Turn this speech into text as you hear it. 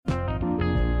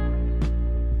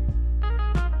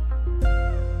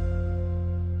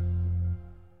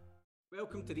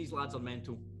Welcome to These Lads Are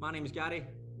Mental. My name is Gary.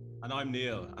 And I'm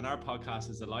Neil, and our podcast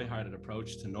is a lighthearted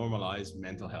approach to normalise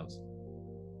mental health.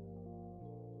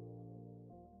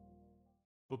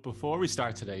 But before we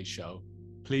start today's show,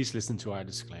 please listen to our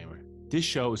disclaimer. This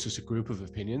show is just a group of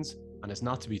opinions and is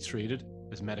not to be treated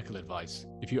as medical advice.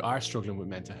 If you are struggling with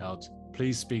mental health,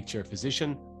 please speak to your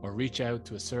physician or reach out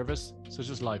to a service such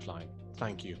as Lifeline.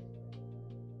 Thank you.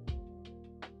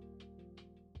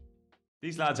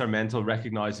 These Lads Are Mental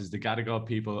recognises the Gadigal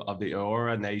people of the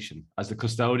Eora Nation as the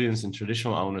custodians and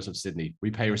traditional owners of Sydney. We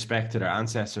pay respect to their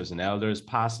ancestors and elders,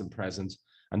 past and present,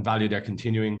 and value their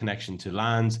continuing connection to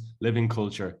lands, living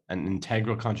culture, and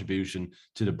integral contribution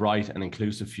to the bright and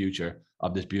inclusive future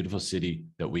of this beautiful city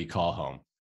that we call home.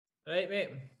 Right,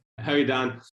 mate. How are you,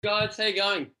 Dan? Guys, how you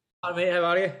going? Hi, mate. How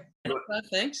are you?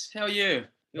 Thanks. How are you?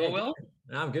 You all well?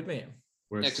 I'm good, mate.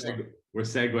 We're Excellent. we're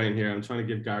segueing here. I'm trying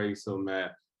to give Gary some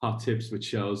hot tips with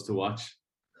shows to watch.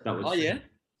 That would fill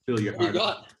your What you heart.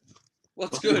 got?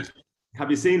 What's good? Have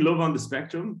you seen Love on the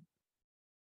Spectrum?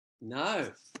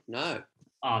 No.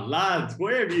 Oh, lads,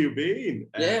 where have you been?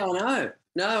 Yeah, I know.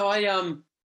 No, I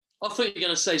thought you were going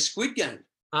to say Squid Game.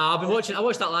 I've been watching. I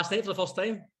watched that last night for the first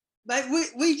time. Mate,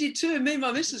 we did too. Me and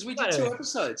my missus, we did 2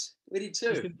 episodes. We did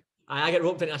 2. I get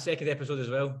roped into a second episode as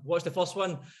well. Watched the first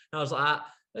one, and I was like,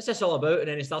 "What's this all about?" And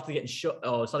then he started getting shot. And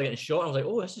I was like,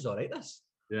 "Oh, this is all right. This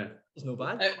it's no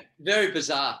bad." Very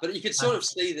bizarre, but you could sort of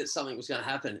see that something was going to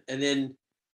happen, and then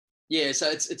so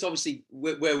it's obviously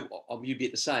where you'd be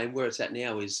at the same. Where it's at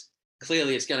now is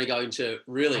clearly it's going to go into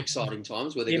really exciting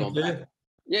times where they're going back.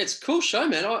 Yeah, it's a cool show,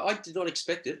 man. I did not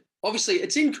expect it. Obviously,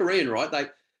 it's in Korean, right?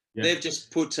 They've just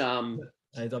put I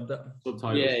dubbed it.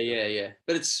 Subtitles. Yeah.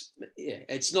 But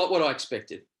it's not what I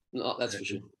expected. No, that's for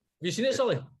sure. Have you seen it,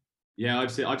 Sully? Yeah,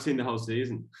 I've seen the whole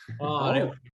season. Oh, right.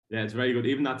 Yeah, it's very good.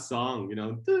 Even that song, you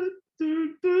know.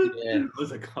 Yeah. I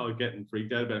was like, getting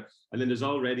freaked out about it. And then there's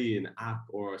already an app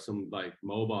or some like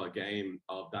mobile game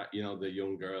of that, you know, the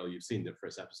young girl. You've seen the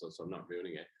first episode, so I'm not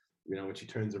ruining it. You know, when she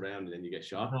turns around and then you get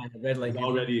shot. Red light. There's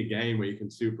already a game where you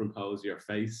can superimpose your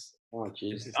face. Oh,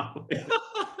 Jesus.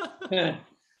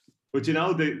 But you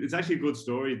know, it's actually a good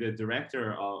story. The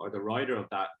director or the writer of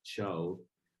that show,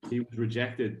 he was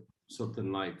rejected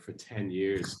something like for 10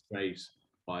 years straight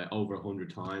by over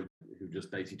 100 times, who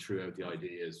just basically threw out the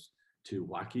idea as too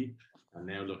wacky. And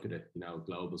now look at it, you know,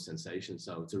 global sensation.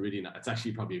 So it's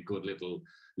actually probably a good little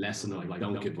lesson of like,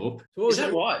 don't give up. Is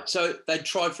that right? So they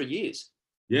tried for years.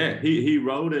 Yeah, he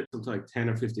wrote it something like 10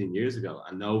 or 15 years ago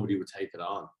and nobody would take it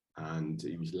on. And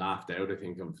he was laughed out, I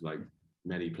think, of like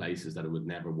many places that it would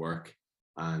never work.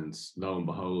 And lo and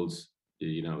behold,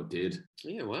 you know, it did.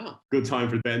 Yeah, wow. Good time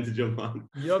for Ben to jump on.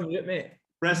 You're on mute, mate.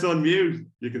 Press on mute.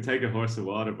 You can take a horse of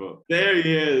water, but there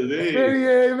he is. There he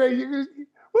is, mate.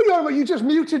 What are you on about? You just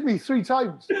muted me 3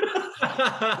 times. You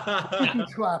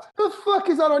twat. The fuck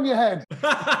is that on your head?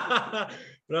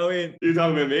 Brilliant. You're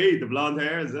talking about me, the blonde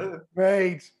hair, is it?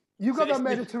 Mate, you got that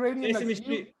Sesame- Mediterranean. Sesame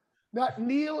Street. That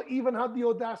Neil even had the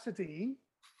audacity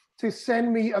to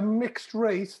send me a mixed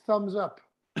race thumbs up.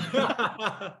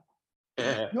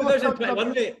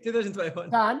 2021, mate. 2021.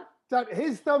 Dan,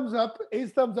 his thumbs up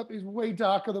is way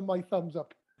darker than my thumbs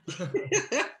up.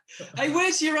 Hey,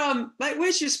 where's your mate?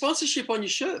 Where's your sponsorship on your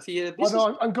shirt for your business? Oh,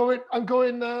 no, I'm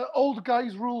going old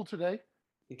guys rule today.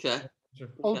 Okay.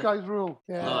 Old guys rule.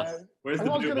 Yeah. Nice. Where's the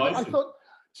blue I bison? thought,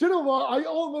 do you know what? I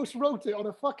almost wrote it on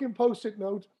a fucking post-it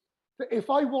note that if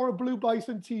I wore a Blue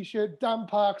Bison t-shirt, Dan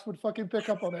Parks would fucking pick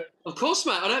up on it. Of course,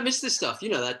 mate. I don't miss this stuff. You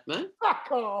know that, man.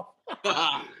 Fuck off.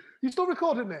 You still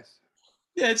recording this?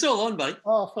 Yeah, it's all on, buddy.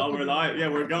 Oh, Oh, we're live. Yeah,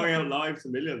 we're going out live to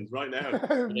millions right now.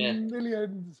 Yeah.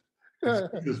 Millions.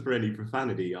 Just for any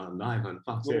profanity on live on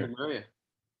Fox here. Maria.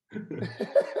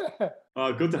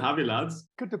 Oh, good to have you, lads.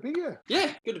 Good to be here.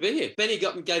 Yeah, good to be here. Benny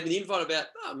gave me the invite about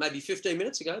maybe 15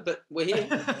 minutes ago, but we're here.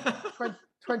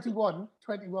 21.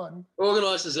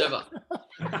 Organised as ever.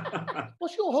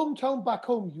 What's your hometown back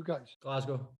home, you guys?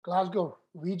 Glasgow. Glasgow.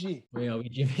 Ouija. We are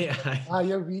Ouija, mate.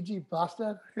 You're Ouija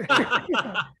bastard.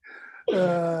 You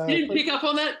didn't pick up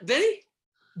on that, Benny?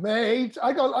 Mate,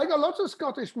 I got lots of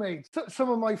Scottish mates. Some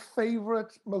of my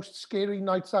favourite, most scary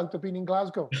nights out have been in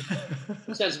Glasgow.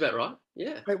 Sounds about right.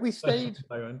 Yeah. Like, we stayed.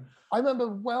 I remember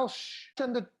Welsh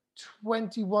under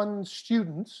 21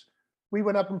 students. We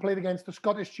went up and played against the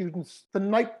Scottish students the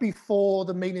night before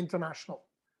the main international.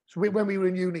 So when we were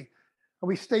in uni, and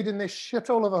we stayed in this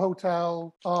shithole of a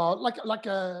hotel, like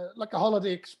a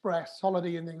Holiday Express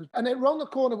holiday and things. And then around the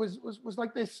corner was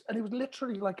like this, and it was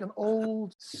literally like an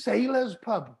old sailor's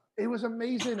pub. It was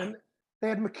amazing, and They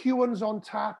had McEwan's on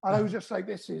tap, and I was just like,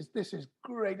 "This is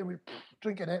great." And we were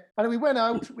drinking it, and we went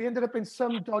out. We ended up in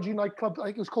some dodgy nightclub. I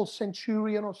think it was called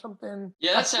Centurion or something.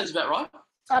 Yeah, that sounds about right.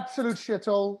 Absolute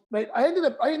shithole, mate. I ended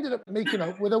up making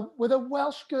out with a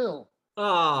Welsh girl.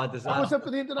 Ah, I was disaster. up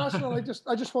for the international. I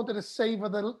just wanted to savor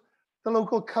the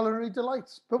local culinary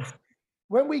delights. But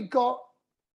when we got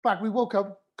back, we woke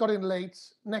up, got in late.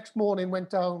 Next morning,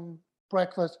 went down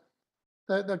breakfast.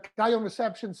 The guy on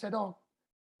reception said, "Oh,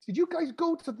 did you guys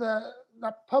go to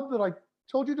that pub that I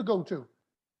told you to go to?" I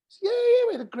said, yeah,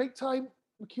 we had a great time.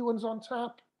 McEwan's on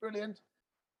tap, brilliant.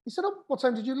 He said, "Oh, what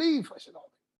time did you leave?" I said, "Oh,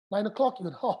 9 o'clock." He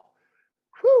went, "Oh,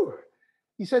 whew."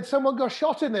 He said, "Someone got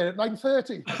shot in there at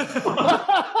 9:30.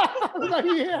 I was like,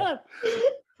 yeah.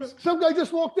 Some guy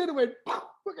just walked in and went,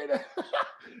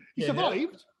 he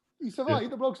survived. He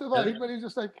survived. The bloke survived, but he's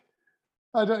just like,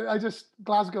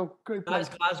 Glasgow, great place.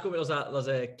 That's Glasgow. There's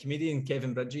a comedian,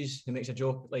 Kevin Bridges, who makes a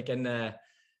joke like in the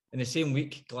same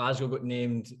week, Glasgow got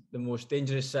named the most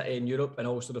dangerous city in Europe and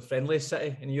also the friendliest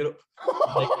city in Europe.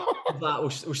 Like, we'll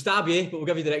stab you, but we'll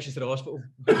give you directions to the hospital.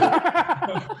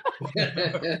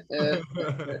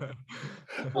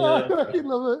 I fucking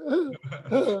love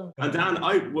it. And Dan,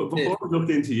 before we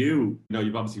looked into you,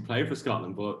 you've obviously played for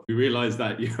Scotland, but we realised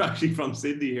that you're actually from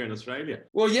Sydney here in Australia.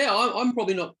 Well, yeah, I'm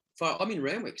probably not far. I'm in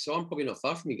Randwick, so I'm probably not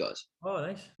far from you guys. Oh,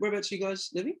 nice. Whereabouts are you guys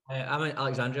living? I'm in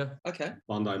Alexandria. Okay.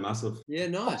 Bondi, massive. Yeah,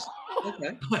 nice.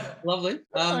 Okay, lovely.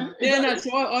 So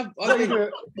I've been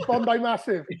Bondi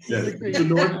massive. Yeah.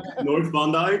 North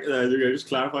Bondi. Just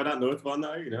clarify that, North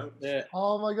Bondi. Yeah.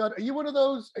 Oh my God, are you one of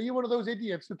those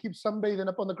idiots who keep sunbathing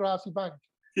up on the grassy bank?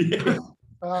 Yeah.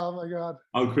 Oh my God.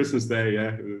 On Christmas Day,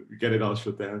 yeah, we get it all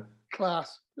shut down.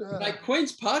 Class. Like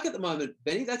Queen's Park at the moment,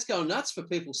 Benny, that's going nuts for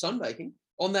people sunbaking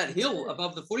on that hill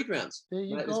above the footy grounds. There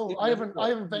you go. I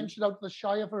haven't ventured out to the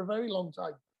Shire for a very long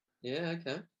time. Yeah,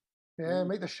 okay. Yeah,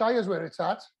 mate, the Shire's where it's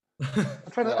at.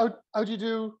 I'm trying to. How do you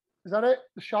do? Is that it?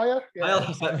 The Shire?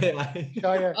 Yeah.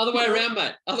 Shire. Other way around,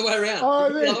 mate. Other way around. Oh,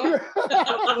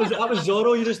 that was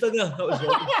Zorro you just did there. That was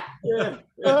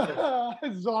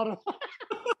Zorro.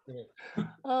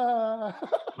 Zorro.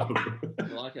 I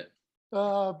like it.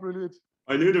 Brilliant.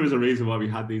 I knew there was a reason why we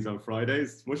had these on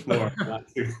Fridays. Much more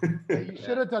relaxing. You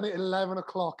should have done it at 11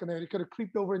 o'clock, and then you could have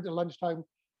creeped over into lunchtime,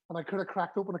 and I could have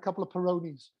cracked open a couple of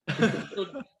Peronis.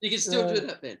 You can still do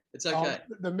that, Ben. It's okay.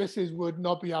 The missus would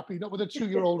not be happy, not with a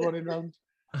 2-year-old running around.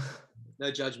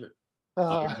 No judgment.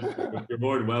 You're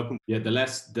more than welcome. Yeah, the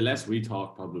less we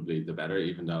talk, probably the better.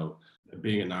 Even though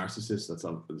being a narcissist,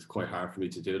 it's quite hard for me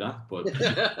to do that. But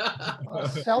a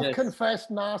self-confessed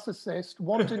narcissist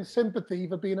wanting sympathy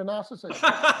for being a narcissist.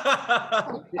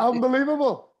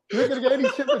 Unbelievable. You're not going to get any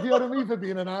sympathy out of me for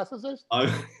being a narcissist.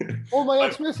 All my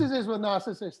ex-missuses were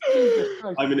narcissists.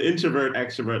 I'm an introvert,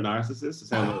 extrovert narcissist. Is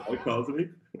how I call to me.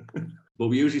 But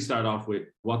we usually start off with,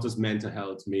 what does mental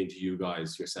health mean to you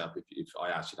guys yourself? If I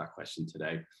asked you that question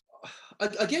today,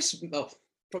 I guess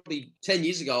probably 10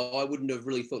 years ago, I wouldn't have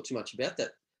really thought too much about that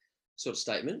sort of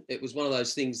statement. It was one of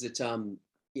those things that,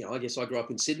 I guess I grew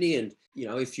up in Sydney, and,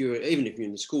 if you're in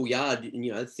the schoolyard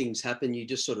and, things happen, you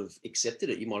just sort of accepted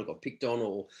it. You might have got picked on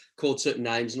or called certain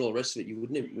names and all the rest of it. You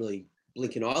wouldn't really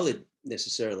blink an eyelid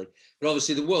necessarily. But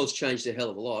obviously the world's changed a hell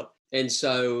of a lot. And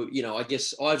so, I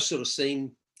guess I've sort of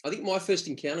seen, I think my first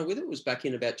encounter with it was back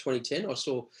in about 2010. I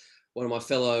saw one of my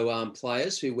fellow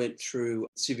players who went through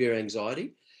severe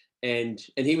anxiety, and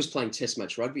he was playing test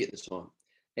match rugby at the time.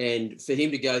 And for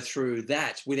him to go through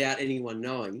that without anyone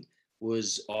knowing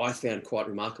I found quite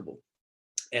remarkable.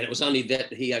 And it was only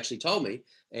that he actually told me,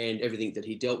 and everything that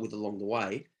he dealt with along the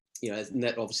way, and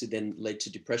that obviously then led to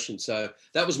depression. So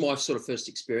that was my sort of first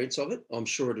experience of it. I'm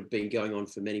sure it had been going on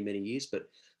for many, many years, but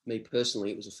me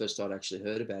personally, it was the first I'd actually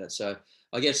heard about it. So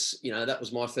I guess, that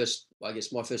was my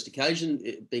first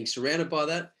occasion, being surrounded by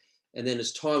that. And then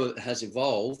as time has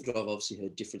evolved, I've obviously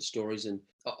heard different stories, and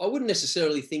I wouldn't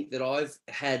necessarily think that I've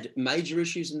had major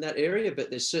issues in that area, but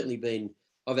there's certainly been,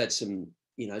 I've had some,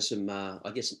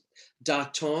 I guess,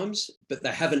 dark times, but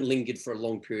they haven't lingered for a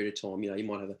long period of time. You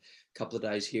might have a couple of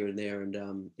days here and there, and,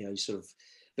 you sort of,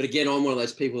 but again, I'm one of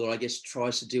those people that I guess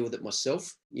tries to deal with it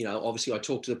myself. Obviously I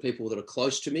talk to the people that are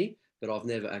close to me, but I've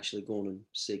never actually gone and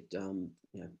sought,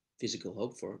 physical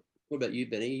help for it. What about you,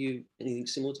 Benny? You anything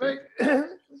similar to that?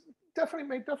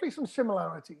 Definitely some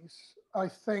similarities. I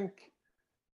think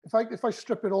if I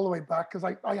strip it all the way back,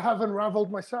 because I have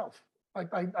unraveled myself.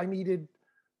 I needed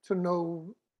to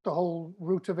know the whole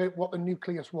root of it, what the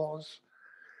nucleus was.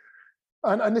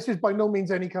 And this is by no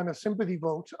means any kind of sympathy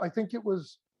vote. I think it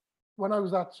was when I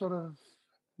was at sort of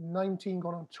 19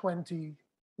 going on 20,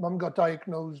 Mum got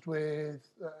diagnosed with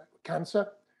cancer.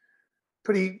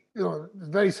 pretty,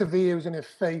 very severe. It was in her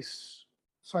face,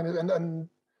 and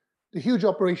the huge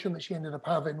operation that she ended up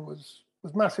having was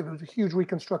massive. It was a huge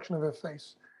reconstruction of her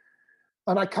face.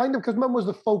 And I because Mum was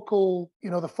the focal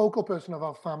person of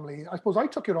our family, I suppose I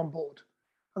took it on board.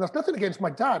 And that's nothing against my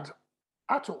dad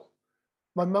at all.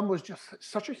 My mum was just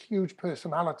such a huge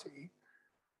personality.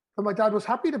 But my dad was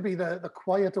happy to be the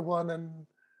quieter one and a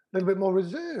little bit more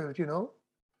reserved,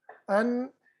 And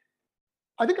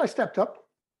I think I stepped up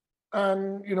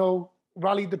and,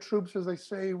 rallied the troops, as they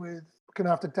say, with looking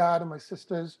after dad and my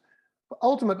sisters. But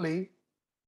ultimately,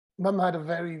 Mum had a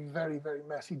very, very, very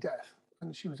messy death.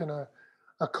 And she was in a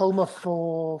coma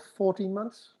for 14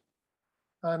 months.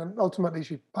 And ultimately,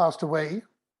 she passed away,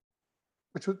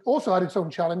 which also had its own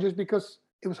challenges because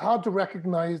it was hard to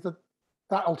recognize that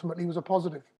ultimately was a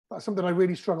positive. That's something I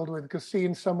really struggled with, because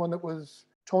seeing someone that was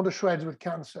torn to shreds with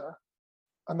cancer,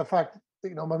 and the fact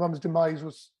that, my mum's demise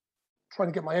was trying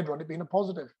to get my head around it being a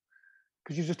positive,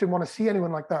 because you just didn't want to see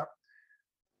anyone like that.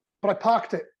 But I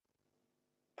parked it,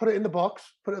 put it in the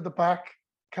box, put it at the back,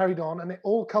 carried on, and it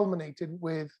all culminated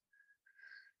with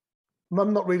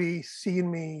Mum not really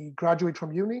seeing me graduate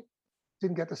from uni,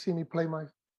 didn't get to see me play my,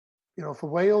 for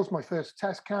Wales, my first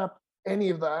test cap, any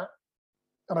of that.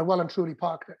 And I well and truly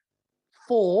parked it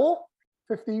for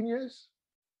 15 years,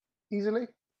 easily.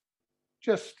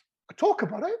 Just talk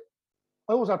about it.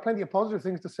 I always had plenty of positive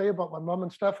things to say about my mum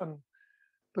and stuff,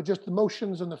 but just the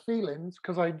emotions and the feelings,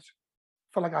 because I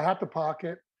felt like I had to park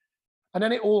it. And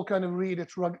then it all kind of reared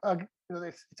its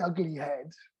ugly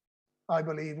head, I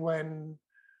believe, when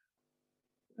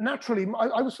naturally, I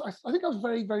think I was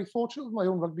very, very fortunate with my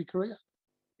own rugby career.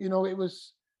 It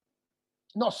was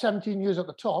not 17 years at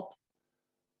the top,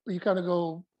 but you kind of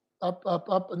go up, up,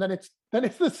 up, and then it's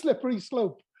the slippery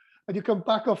slope, and you come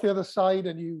back off the other side,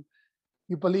 and you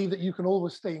believe that you can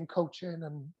always stay in coaching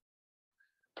and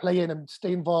playing and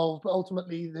stay involved, but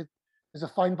ultimately there's a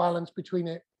fine balance between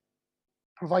it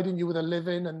providing you with a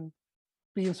living and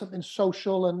being something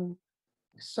social, and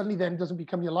suddenly then doesn't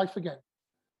become your life again.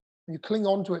 And you cling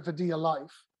on to it for dear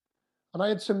life. And I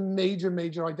had some major,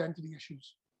 major identity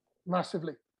issues,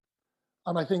 massively.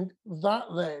 And I think that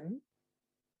then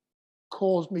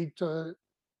caused me to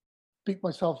beat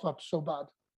myself up so bad.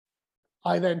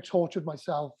 I then tortured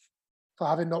myself for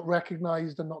having not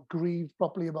recognized and not grieved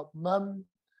properly about Mum.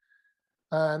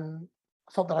 And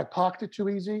I felt that I parked it too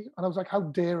easy. And I was like, how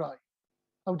dare I?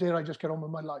 How dare I just get on with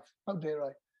my life? How dare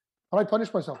I? And I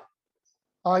punished myself.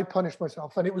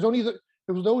 And it was only that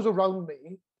it was those around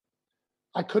me.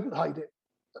 I couldn't hide it.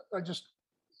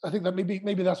 I think that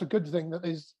maybe that's a good thing, that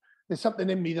there's something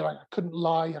in me that I couldn't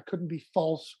lie, I couldn't be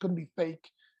false, couldn't be fake,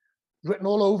 written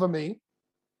all over me.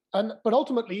 But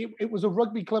ultimately, it was a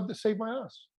rugby club that saved my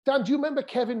ass. Dan, do you remember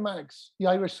Kevin Maggs, the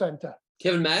Irish centre?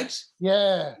 Kevin Maggs?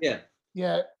 Yeah. Yeah.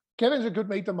 Yeah. Kevin's a good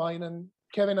mate of mine, and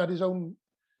Kevin had his own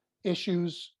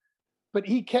issues, but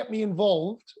he kept me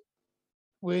involved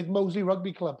with Moseley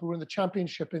Rugby Club, who were in the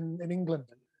championship in England.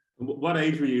 What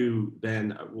age were you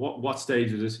then? What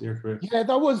stage was this in your career? Yeah,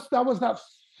 that was that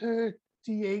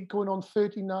 38 going on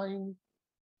 39.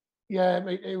 Yeah,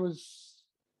 it was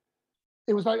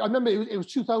like, I remember it was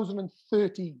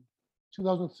 2013.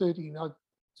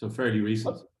 So fairly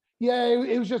recent. Yeah,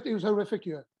 it was horrific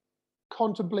year.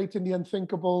 Contemplating the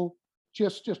unthinkable,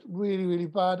 just really, really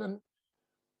bad. And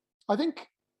I think,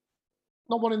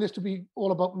 not wanting this to be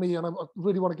all about me, and I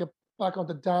really want to get back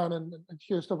onto Dan and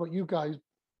hear stuff about you guys,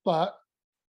 but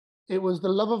it was the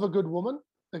love of a good woman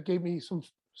that gave me some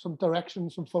direction,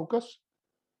 some focus.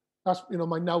 That's,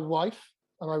 my now wife,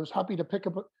 and I was happy to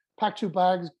pack 2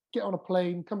 bags, get on a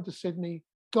plane, come to Sydney,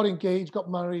 got engaged,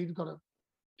 got married, got a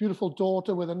beautiful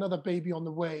daughter with another baby on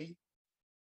the way.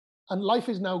 And life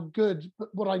is now good,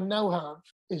 but what I now have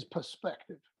is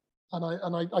perspective.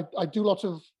 And I do lots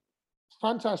of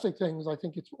fantastic things. I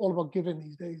think it's all about giving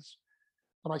these days.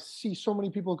 And I see so many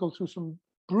people go through some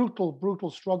brutal, brutal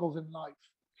struggles in life.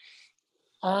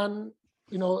 And,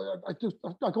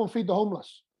 I go and feed the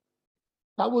homeless.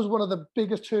 That was one of the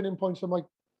biggest turning points of my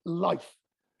life.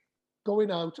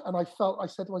 Going out, and I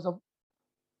said to myself,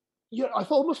 yeah, I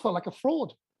almost felt like a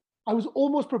fraud. I was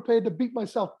almost prepared to beat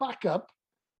myself back up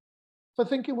for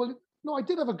thinking, well, no, I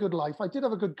did have a good life. I did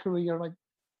have a good career, and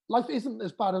life isn't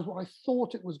as bad as what I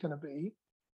thought it was going to be.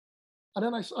 And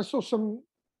then I saw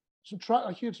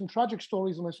I heard some tragic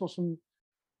stories, and I saw some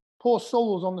poor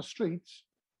souls on the streets,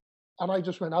 and I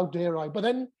just went, how dare I? But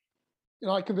then,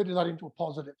 I converted that into a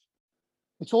positive.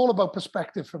 It's all about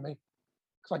perspective for me,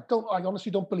 because I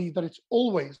honestly don't believe that it's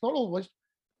not always,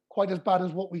 quite as bad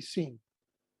as what we've seen.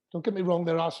 Don't get me wrong,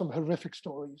 there are some horrific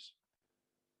stories,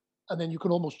 and then you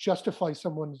can almost justify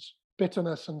someone's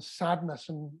bitterness and sadness.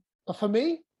 But for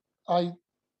me, I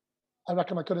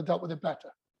reckon I could have dealt with it better.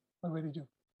 I really do.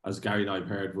 As Gary and I've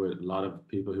heard with a lot of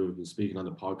people who have been speaking on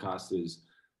the podcast is,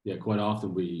 quite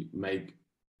often we make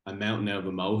a mountain out of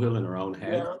a molehill in our own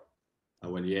head. Yeah.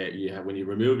 And when you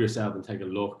remove yourself and take a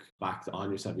look back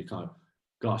on yourself, you kind of,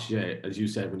 gosh, as you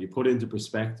said, when you put it into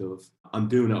perspective, I'm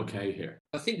doing okay here.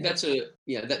 I think that's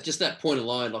that point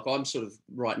alone, like I'm sort of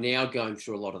right now going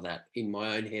through a lot of that in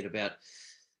my own head about,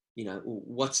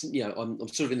 what's, I'm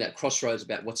sort of in that crossroads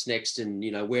about what's next and,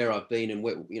 where I've been and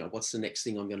where, what's the next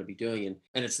thing I'm going to be doing.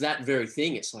 And it's that very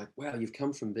thing. It's like, wow, you've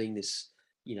come from being this,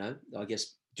 I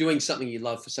guess, doing something you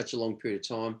love for such a long period of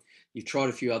time. You've tried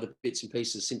a few other bits and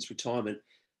pieces since retirement.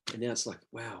 And now it's like,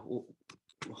 wow,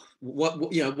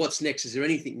 what's next? Is there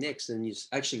anything next? And you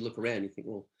actually look around and you think,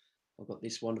 well, I've got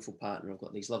this wonderful partner. I've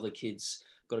got these lovely kids.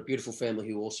 I've got a beautiful family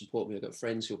who all support me. I've got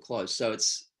friends who are close. So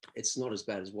it's not as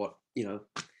bad as what,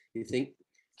 you think.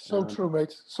 So true,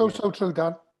 mate. So true,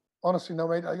 Dan. Honestly, no,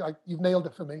 mate, you've nailed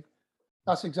it for me.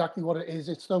 That's exactly what it is.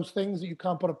 It's those things that you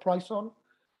can't put a price on.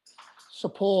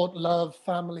 Support, love,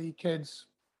 family, kids.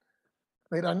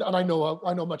 Mate, and I know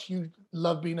how much you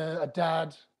love being a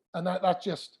dad. And it's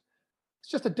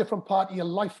just a different part of your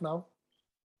life now.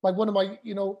 Like one of my,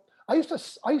 I used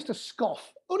to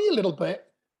scoff only a little bit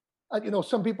at,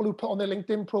 some people who put on their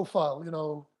LinkedIn profile,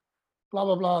 blah,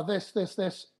 blah, blah,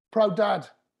 this, proud dad.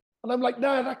 And I'm like,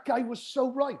 nah, that guy was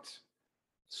so right.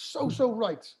 So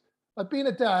right. Like being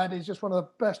a dad is just one of the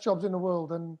best jobs in the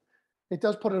world. And it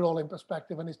does put it all in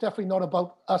perspective. And it's definitely not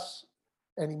about us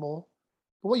anymore.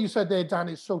 But what you said there, Dan,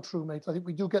 is so true, mate. I think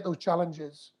we do get those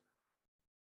challenges.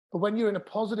 But when you're in a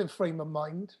positive frame of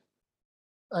mind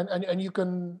and you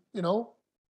can,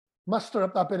 muster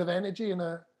up that bit of energy and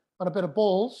a bit of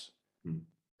balls, I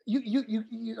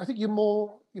think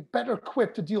you're better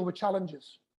equipped to deal with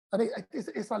challenges. And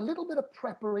it's a little bit of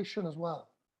preparation as well.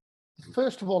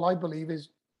 First of all, I believe is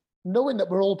knowing that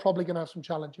we're all probably going to have some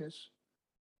challenges,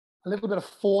 a little bit of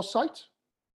foresight,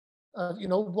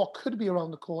 what could be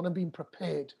around the corner, and being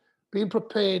prepared. Being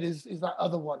prepared is that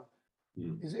other one.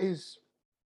 Is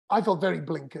I felt very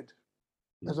blinkered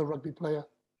as a rugby player,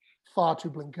 far too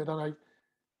blinkered. And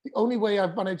the only way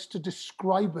I've managed to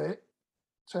describe it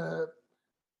to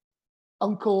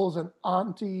uncles and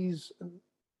aunties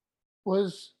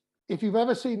was, if you've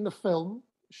ever seen the film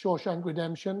Shawshank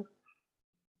Redemption,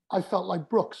 I felt like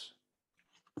Brooks.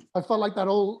 I felt like that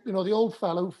old, the old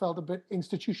fellow who felt a bit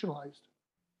institutionalized.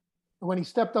 And when he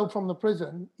stepped out from the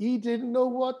prison, he didn't know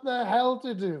what the hell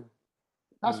to do.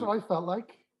 That's what I felt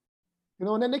like.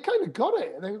 And then they kind of got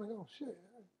it. They were like, oh, shit,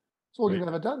 that's all you've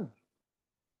ever done.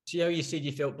 See how you said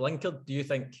you felt blinkered? Do you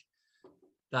think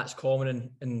that's common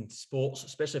in sports,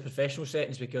 especially professional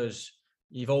settings, because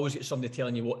you've always got somebody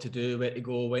telling you what to do, where to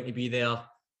go, when to be there.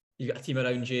 You've got a team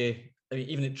around you. I mean,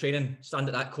 even at training, stand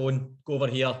at that cone, go over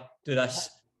here, do this.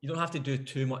 You don't have to do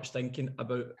too much thinking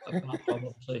about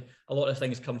obviously, a lot of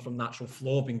things come from natural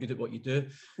flow, being good at what you do.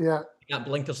 Yeah. That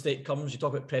blinker state comes, you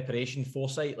talk about preparation,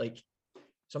 foresight, like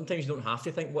sometimes you don't have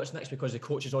to think what's next because the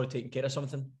coach has already taken care of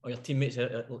something or your teammates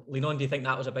lean on. Do you think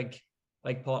that was a big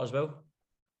part as well?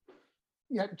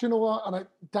 Yeah, do you know what?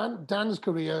 And Dan's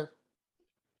career,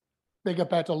 bigger,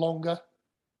 better, longer,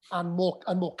 and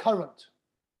more current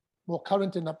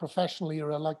in that professional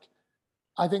era. Like,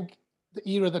 I think the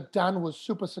era that Dan was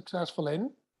super successful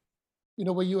in,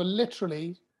 where you are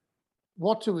literally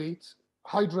what to eat,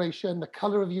 hydration, the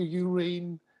color of your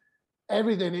urine,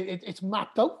 everything. It's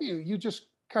mapped out for you. You just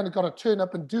kind of got to turn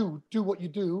up and do what you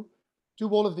do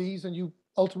all of these, and you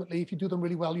ultimately, if you do them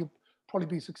really well, you'll probably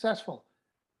be successful.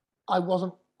 I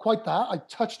wasn't quite that. I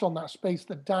touched on that space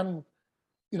that Dan,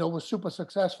 was super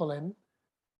successful in.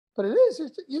 But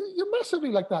you're massively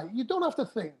like that. You don't have to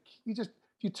think. If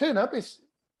you turn up,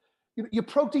 your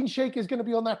protein shake is going to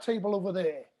be on that table over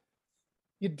there.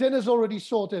 Your dinner's already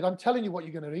sorted. I'm telling you what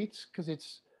you're going to eat because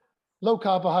it's low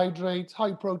carbohydrates,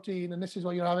 high protein, and this is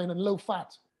what you're having, and low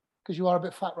fat because you are a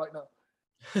bit fat right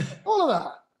now. All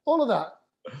of that.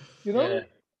 Yeah.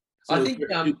 So I think.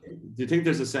 Do you think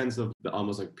there's a sense of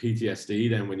almost like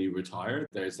PTSD then when you retire?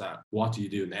 There's that. What do you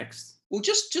do next? Well,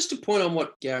 just to point on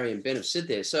what Gary and Ben have said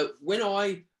there. So when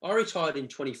I retired in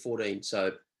 2014,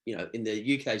 so in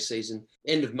the UK season,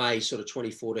 end of May, sort of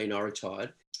 2014, I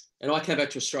retired, and I came back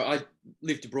to Australia. I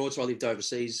lived abroad, so I lived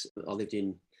overseas.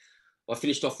 I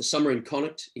finished off the summer in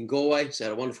Connacht in Galway, so I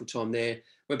had a wonderful time there.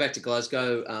 Went back to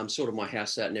Glasgow, sorted my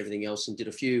house out and everything else, and did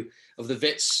a few of the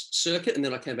vets circuit, and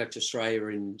then I came back to Australia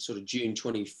in sort of June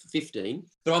 2015.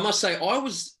 But I must say, I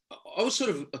was sort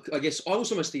of, I guess, I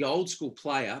was almost the old school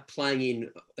player playing in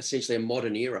essentially a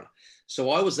modern era. So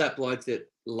I was that bloke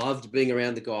that loved being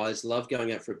around the guys, loved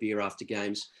going out for a beer after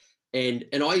games. And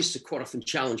I used to quite often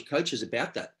challenge coaches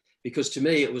about that, because to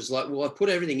me it was like, well, I put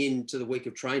everything into the week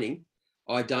of training.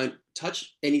 I don't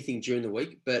touch anything during the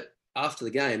week, but after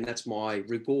the game, that's my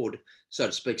reward, so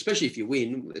to speak, especially if you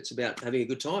win. It's about having a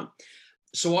good time.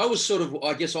 So I was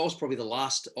I guess I was probably the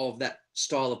last of that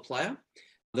style of player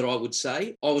that I would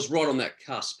say. I was right on that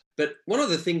cusp. But one of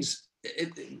the things,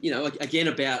 again,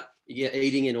 about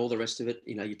eating and all the rest of it,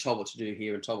 you're told what to do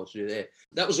here and told what to do there.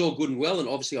 That was all good and well, and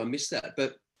obviously I missed that.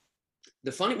 But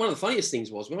one of the funniest things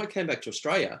was when I came back to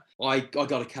Australia, I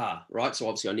got a car, right? So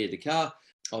obviously I needed a car.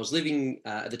 I was living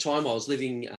at the time. I was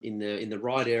living in the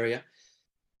Ryde area,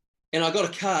 and I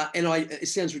got a car. And it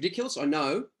sounds ridiculous, I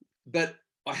know, but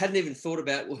I hadn't even thought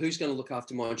about, well, who's going to look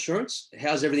after my insurance?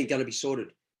 How's everything going to be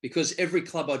sorted? Because every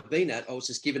club I'd been at, I was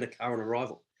just given a car on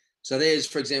arrival. So there's,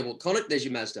 for example, Connacht, there's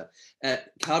your Mazda. At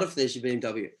Cardiff, there's your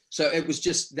BMW. So it was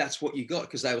just, that's what you got,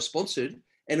 because they were sponsored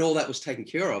and all that was taken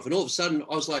care of. And all of a sudden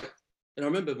I was like, and I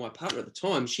remember my partner at the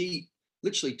time, she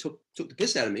literally took the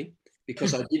piss out of me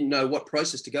because I didn't know what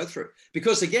process to go through.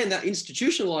 Because again, that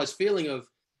institutionalized feeling of,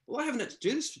 well, I haven't had to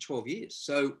do this for 12 years.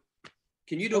 So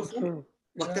can you do it for me?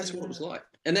 Like, that's what it was like.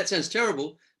 And that sounds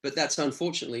terrible, but that's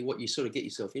unfortunately what you sort of get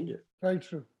yourself into. Very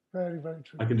true. Very, very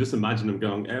true. I can just imagine them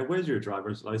going, where's your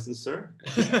driver's license, sir?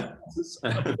 Yeah.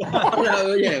 That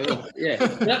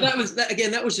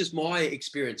was just my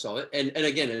experience of it. And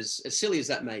again, as silly as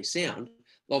that may sound,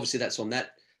 obviously that's on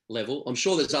that level. I'm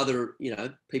sure there's other,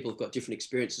 people have got different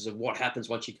experiences of what happens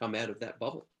once you come out of that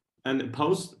bubble. And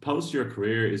post your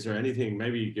career, is there anything,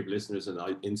 maybe you give listeners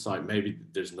an insight, maybe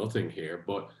there's nothing here,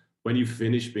 but when you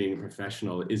finish being a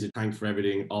professional, is it thanks for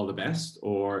everything, all the best?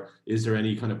 Or is there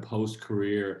any kind of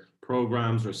post-career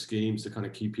programs or schemes to kind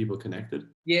of keep people connected?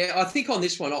 Yeah, I think on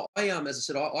this one, as I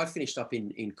said, I finished up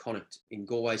in Connacht in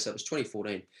Galway, so it was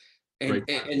 2014. And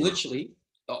literally,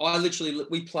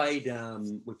 we played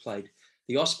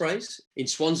the Ospreys in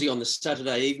Swansea on the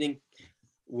Saturday evening.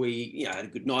 We had a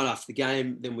good night after the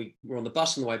game. Then we were on the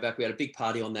bus on the way back. We had a big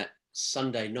party on that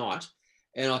Sunday night.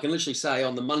 And I can literally say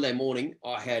on the Monday morning,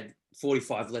 I had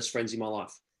 45 less friends in my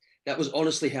life. That was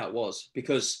honestly how it was,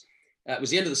 because it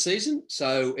was the end of the season.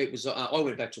 So it was, I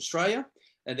went back to Australia.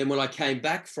 And then when I came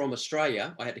back from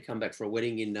Australia, I had to come back for a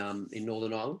wedding in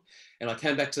Northern Ireland. And I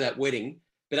came back to that wedding.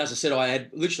 But as I said, I had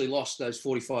literally lost those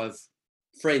 45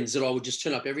 friends that I would just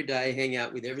turn up every day, hang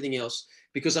out with, everything else.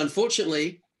 Because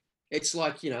unfortunately, it's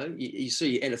like, you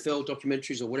see NFL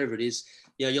documentaries or whatever it is,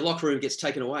 your locker room gets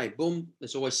taken away. Boom,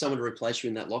 there's always someone to replace you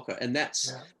in that locker. And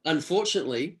that's,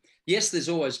 unfortunately, yes, there's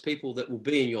always people that will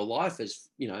be in your life as,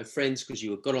 friends because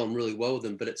you got on really well with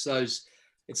them. But it's those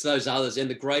others and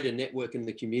the greater network and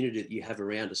the community that you have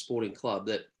around a sporting club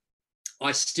that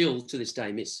I still, to this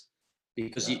day, miss.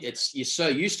 Because you're so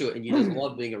used to it and you just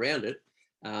love being around it,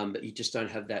 but you just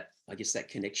don't have that, I guess, that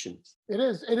connection. It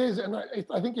is. And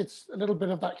I think it's a little bit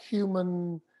of that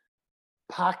human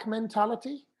pack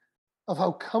mentality of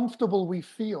how comfortable we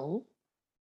feel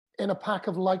in a pack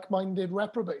of like-minded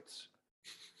reprobates.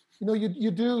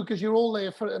 You do, because you're all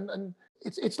there for, and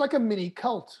it's like a mini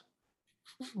cult.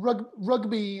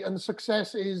 Rugby and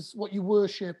success is what you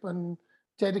worship and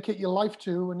dedicate your life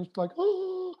to, and it's like,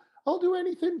 oh, I'll do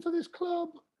anything for this club.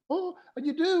 Oh, and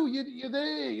you do. You're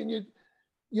there,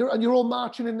 and you're all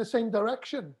marching in the same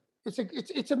direction.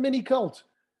 It's a mini cult.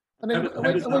 And then,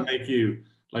 how does that make you,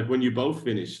 like when you both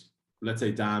finished? Let's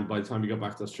say, Dan, by the time you got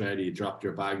back to Australia, you dropped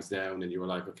your bags down and you were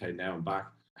like, okay, now I'm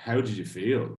back. How did you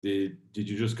feel? Did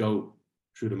you just go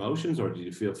through the motions, or did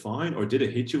you feel fine, or did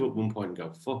it hit you at one point and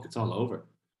go, fuck, it's all over?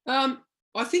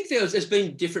 I think there's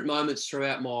been different moments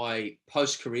throughout my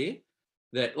post-career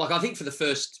that, like, I think for the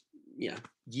first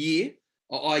year,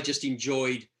 I just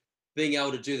enjoyed being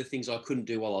able to do the things I couldn't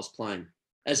do while I was playing,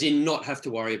 as in not have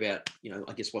to worry about,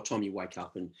 I guess what time you wake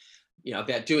up and,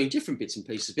 about doing different bits and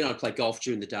pieces, being able to play golf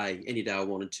during the day, any day I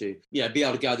wanted to, be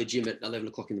able to go to the gym at 11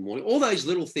 o'clock in the morning, all those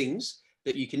little things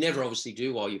that you can never obviously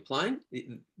do while you're playing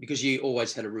because you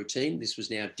always had a routine. This was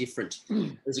now different.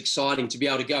 It was exciting to be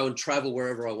able to go and travel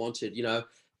wherever I wanted. I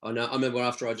remember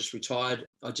after I just retired,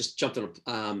 I just jumped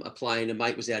on a plane. A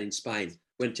mate was out in Spain,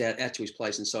 went out to his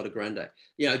place in Sota Grande,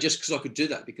 just because I could do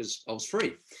that because I was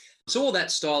free. So all that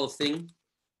style of thing.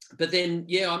 But then,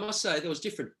 I must say there was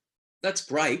different. That's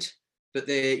great. But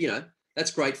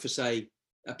that's great for, say,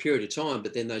 a period of time.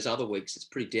 But then those other weeks, it's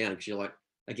pretty down because you're like,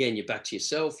 again, you're back to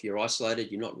yourself. You're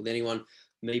isolated. You're not with anyone.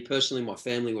 Me personally, my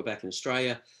family were back in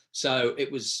Australia. So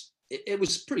it was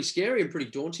pretty scary and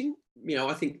pretty daunting.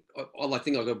 I think I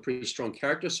got a pretty strong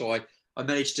character. So I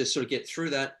managed to sort of get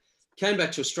through that, came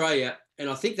back to Australia. And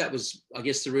I think that was, I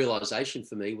guess, the realization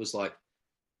for me was like,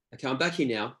 okay, I'm back here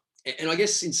now. And I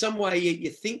guess in some way you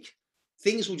think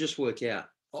things will just work out.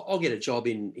 I'll get a job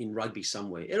in rugby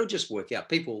somewhere. It'll just work out.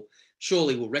 People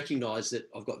surely will recognise that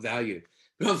I've got value.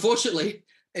 But unfortunately,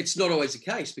 it's not always the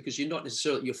case, because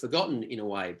you're forgotten in a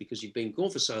way, because you've been gone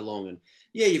for so long. And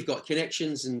yeah, you've got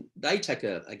connections, and they take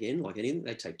again, like anything,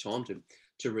 they take time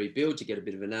to rebuild, to get a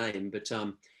bit of a name. But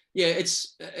yeah,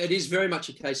 it is very much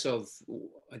a case of,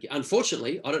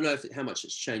 unfortunately, I don't know how much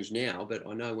it's changed now, but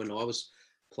I know when I was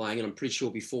playing, and I'm pretty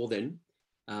sure before then,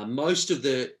 most of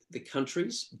the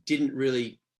countries didn't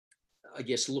really, I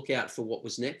guess, look out for what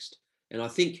was next. And I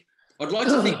think I'd like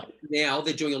to think now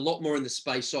they're doing a lot more in the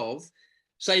space of,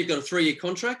 say you've got a 3-year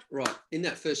contract, right? In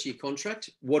that first year contract,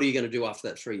 what are you going to do after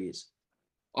that 3 years?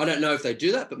 I don't know if they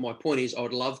do that, but my point is I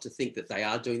would love to think that they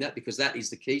are doing that, because that is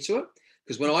the key to it.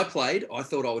 Because when I played, I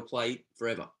thought I would play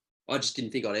forever. I just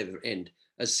didn't think I'd ever end.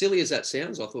 As silly as that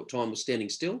sounds, I thought time was standing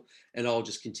still and I'll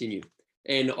just continue.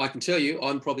 And I can tell you,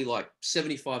 I'm probably like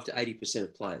 75 to 80%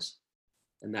 of players.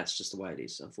 And that's just the way it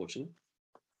is, unfortunately.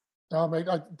 No, mate,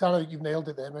 Dan, you've nailed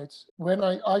it there, mates. When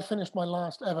I finished my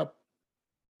last ever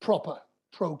proper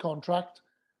pro contract,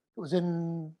 it was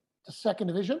in the second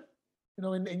division,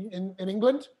 in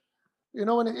England,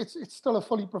 and it's still a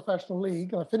fully professional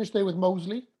league. And I finished there with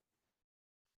Moseley.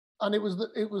 And it was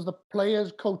the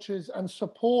players, coaches, and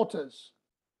supporters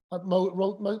at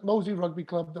Moseley Rugby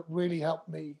Club that really helped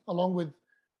me, along with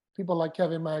people like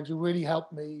Kevin Maggs, who really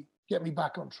helped me get me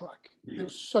back on track. It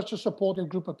was such a supportive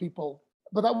group of people.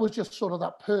 But that was just sort of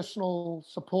that personal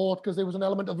support, because there was an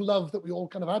element of love that we all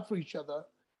kind of had for each other.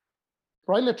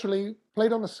 But I literally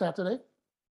played on a Saturday,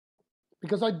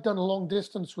 because I'd done a long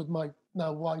distance with my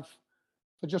now wife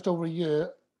for just over a year.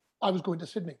 I was going to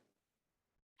Sydney.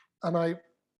 And I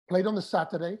played on the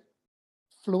Saturday,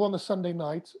 flew on the Sunday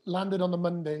night, landed on the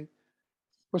Monday,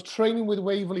 was training with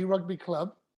Waverley Rugby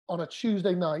Club on a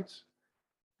Tuesday night,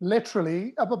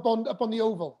 literally up on the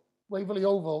Oval, Waverley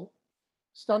Oval,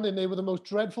 standing there with the most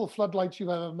dreadful floodlights you've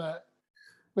ever met,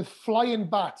 with flying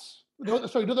bats. The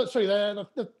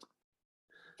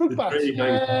fruit bats.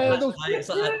 It's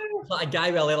like a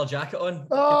guy with a leather jacket on.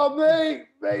 Oh, mate,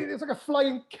 it's like a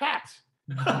flying cat.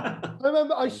 I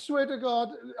remember, I swear to God,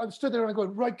 I stood there and I go,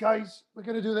 right, guys, we're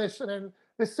going to do this. And then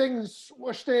this thing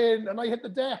swooshed in and I hit the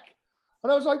deck.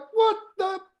 And I was like, what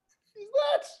the is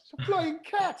that? It's a flying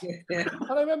cat. And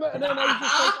I remember, and then I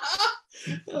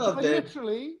was just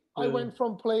like, I went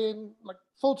from playing like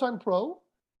full-time pro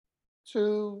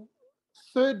to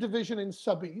third division in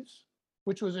subbies,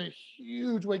 which was a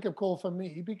huge wake-up call for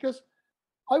me, because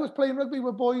I was playing rugby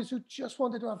with boys who just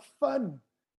wanted to have fun.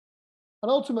 And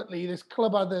ultimately, this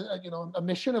club had a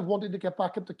mission of wanting to get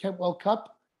back up to Kent World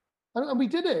Cup. And we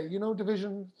did it,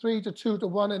 Division 3 to 2 to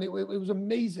 1, and it was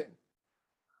amazing.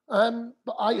 But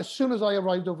as soon as I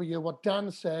arrived over here, what Dan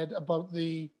said about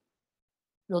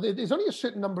there's only a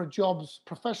certain number of jobs,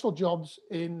 professional jobs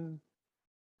in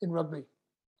rugby.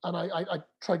 And I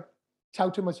tried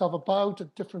touting myself about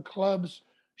at different clubs,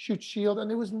 Shoot Shield, and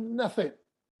there was nothing.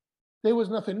 There was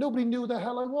nothing. Nobody knew who the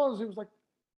hell I was. It was like,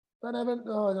 Ben Evan,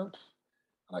 I don't.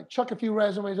 I chuck a few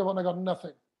resumes up and I got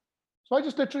nothing. So I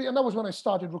just literally, and that was when I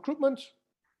started recruitment.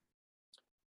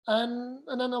 And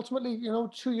then ultimately,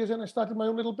 2 years in, I started my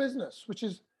own little business, which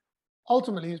is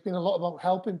ultimately has been a lot about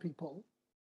helping people.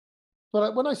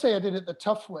 But when I say I did it the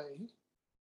tough way,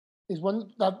 is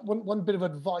one bit of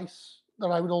advice that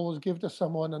I would always give to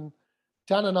someone. And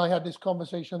Dan and I had this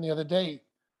conversation the other day.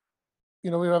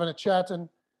 We were having a chat, and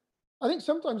I think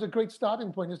sometimes a great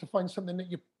starting point is to find something that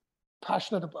you're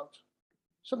passionate about,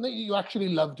 something that you actually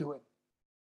love doing.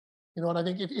 And I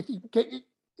think if you get it,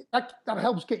 that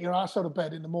helps get your ass out of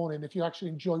bed in the morning if you actually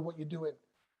enjoy what you're doing.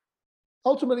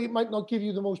 Ultimately, it might not give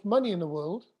you the most money in the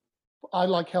world, but I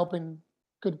like helping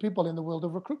good people in the world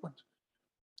of recruitment.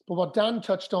 But what Dan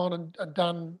touched on, and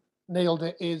Dan nailed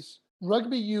it, is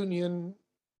rugby union,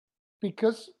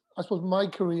 because I suppose my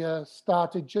career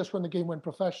started just when the game went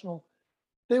professional.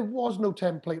 There was no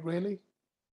template, really.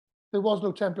 There was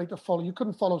no template to follow. You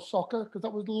couldn't follow soccer because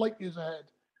that was light years ahead.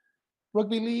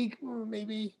 Rugby league,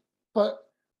 maybe, but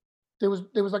there was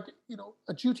like,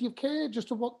 a duty of care just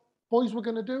to what boys were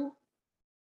going to do.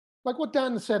 Like what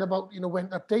Dan said about, when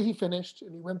that day he finished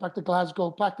and he went back to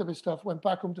Glasgow, packed up his stuff, went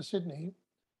back home to Sydney.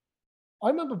 I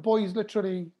remember boys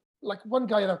literally, like one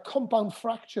guy had a compound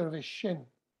fracture of his shin.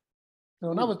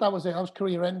 And that was it. That was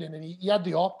career ending, and he had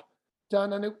the op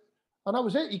done, and that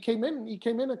was it. He came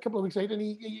in a couple of weeks later, and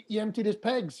he emptied his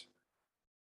pegs.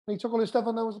 And he took all his stuff,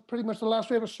 and that was pretty much the last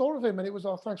we ever saw of him. And it was,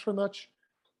 thanks very much.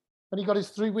 And he got his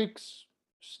 3 weeks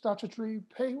statutory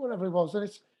pay, whatever it was. And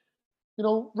it's,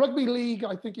 rugby league,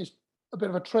 I think, is a bit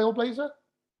of a trailblazer.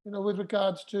 with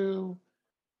regards to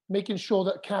making sure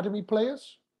that academy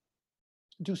players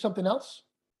do something else.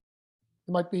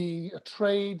 It might be a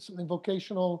trade, something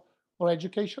vocational or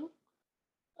education.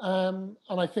 And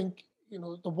I think,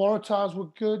 the Waratahs were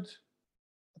good.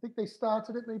 I think they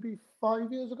started it maybe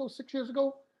 5 years ago, 6 years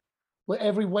ago, where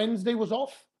every Wednesday was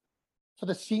off for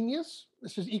the seniors.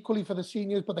 This is equally for the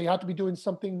seniors, but they had to be doing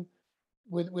something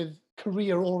with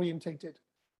career orientated,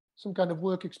 some kind of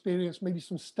work experience, maybe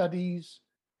some studies.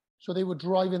 So they were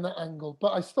driving that angle.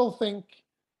 But I still think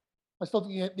the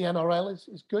NRL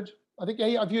is good. I think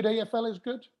I viewed AFL as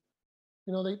good.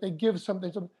 They give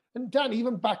something. And Dan,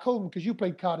 even back home, because you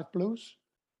played Cardiff Blues,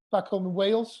 back home in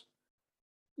Wales,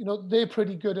 they're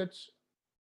pretty good at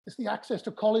it's the access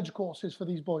to college courses for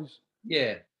these boys.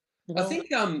 Yeah. I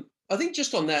think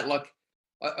just on that, like,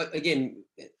 again,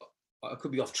 I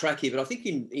could be off track here, but I think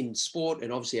in sport,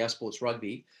 and obviously our sport's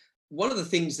rugby, one of the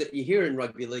things that you hear in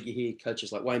rugby league, you hear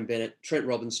coaches like Wayne Bennett, Trent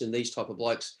Robinson, these type of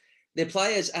blokes, their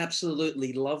players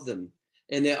absolutely love them.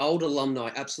 And their old alumni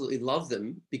absolutely love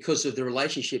them because of the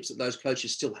relationships that those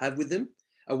coaches still have with them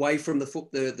away from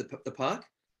the park,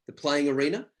 the playing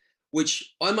arena,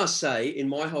 which I must say in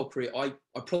my whole career, I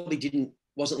probably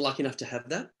wasn't lucky enough to have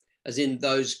that, as in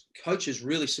those coaches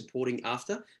really supporting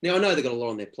after. Now, I know they've got a lot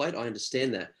on their plate. I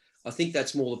understand that. I think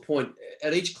that's more the point.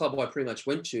 At each club I pretty much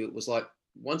went to, it was like,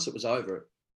 once it was over,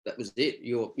 that was it.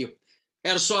 You're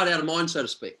out of sight, out of mind, so to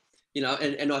speak. And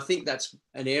I think that's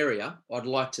an area I'd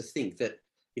like to think that,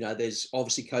 there's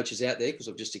obviously coaches out there, because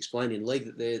I've just explained in league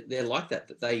that they're like that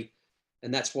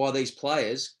and that's why these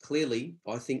players clearly,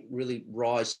 I think, really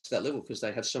rise to that level, because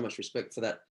they have so much respect for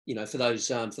that, for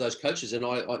those coaches. And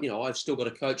I've still got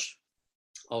a coach.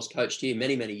 I was coached here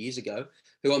many, many years ago,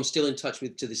 who I'm still in touch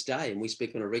with to this day, and we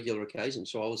speak on a regular occasion.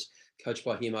 So I was coached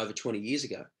by him over 20 years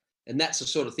ago. And that's the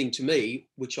sort of thing to me,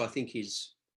 which I think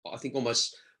is,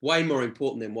 almost way more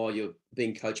important than while you're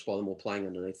being coached by them or playing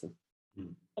underneath them.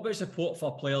 What about support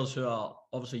for players who are,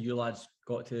 obviously you lads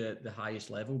got to the highest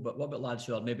level, but what about lads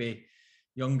who are maybe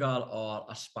younger or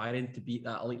aspiring to be at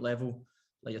that elite level?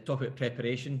 Like, you're talking about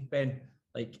preparation, Ben.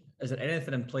 Like, is there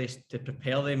anything in place to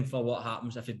prepare them for what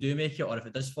happens if they do make it, or if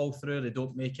it does fall through, they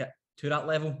don't make it to that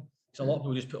level? Because a lot of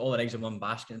people just put all their eggs in one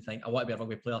basket and think, I want to be a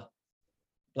rugby player.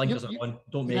 Blinkers are on,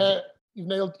 don't make it. You've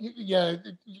nailed,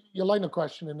 your line of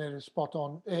questioning there is spot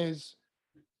on.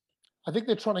 I think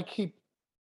they're trying to keep,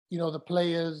 the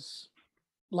players'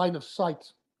 line of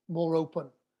sight more open.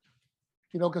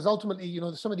 Because ultimately,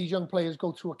 some of these young players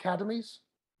go through academies,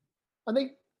 and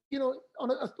they,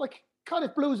 like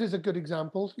Cardiff Blues is a good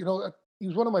example. He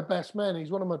was one of my best men.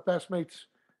 He's one of my best mates.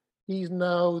 He's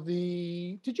now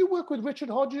Did you work with Richard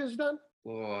Hodges, Dan?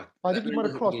 Oh, I think you might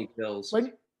have crossed.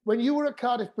 When you were at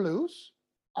Cardiff Blues,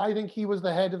 I think he was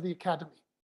the head of the academy.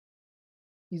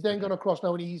 He's then gone across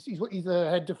now, and he's the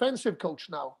head defensive coach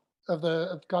now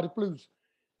of Cardiff Blues.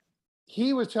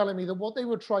 He was telling me that what they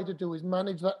would try to do is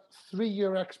manage that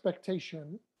 3-year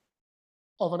expectation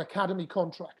of an academy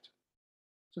contract.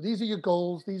 So these are your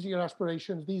goals, these are your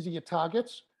aspirations, these are your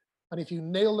targets. And if you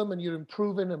nail them and you're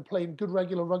improving and playing good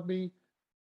regular rugby,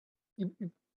 you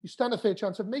stand a fair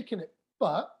chance of making it.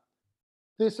 But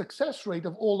their success rate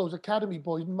of all those academy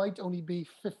boys might only be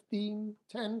 15%.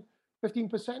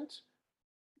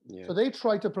 Yeah. So they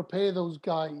try to prepare those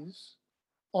guys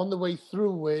on the way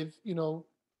through with,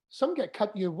 some get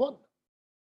cut year one.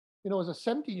 As a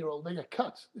 17-year-old, they get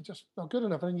cut. They're just not good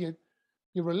enough. And you're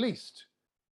released.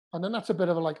 And then that's a bit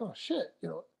of a like, oh shit,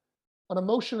 an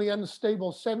emotionally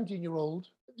unstable 17-year-old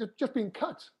just being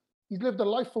cut. He's lived a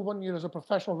life for 1 year as a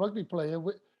professional rugby player,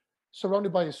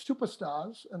 surrounded by his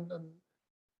superstars and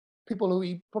people who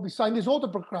he probably signed his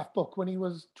autograph book when he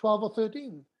was 12 or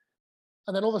 13.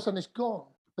 And then all of a sudden it's gone.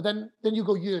 But then you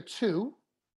go year 2,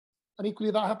 and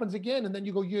equally that happens again. And then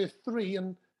you go year 3,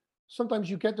 and sometimes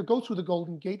you get to go through the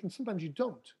Golden Gate and sometimes you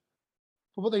don't.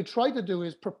 But what they try to do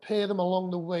is prepare them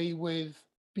along the way with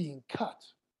being cut.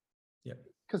 Yeah.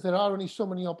 Because there are only so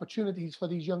many opportunities for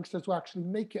these youngsters to actually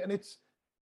make it. And it's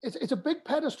a big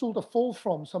pedestal to fall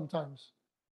from sometimes.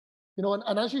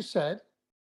 And as you said,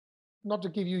 not to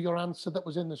give you your answer that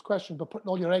was in this question, but putting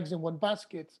all your eggs in one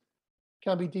basket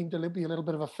can be deemed to be a little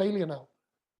bit of a failure now.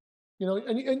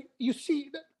 And you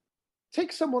see,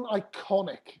 take someone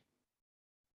iconic,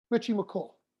 Richie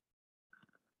McCaw,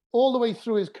 all the way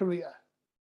through his career,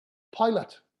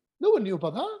 pilot. No one knew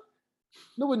about that.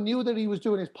 No one knew that he was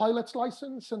doing his pilot's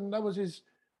license, and that was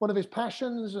one of his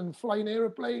passions, and flying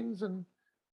airplanes, and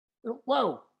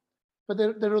wow. But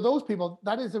there are those people.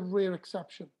 That is a rare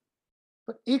exception.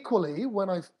 But equally, when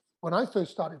I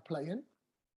first started playing,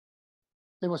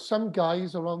 there were some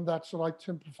guys around that, so I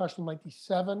turned professional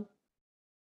 97.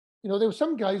 there were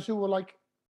some guys who were like,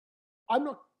 I'm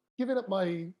not giving up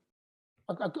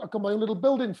I've got my own little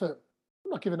building firm.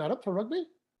 I'm not giving that up for rugby.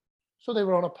 So they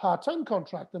were on a part-time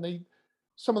contract, and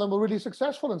some of them were really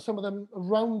successful, and some of them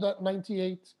around that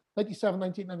 98, 97,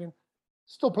 98, 99,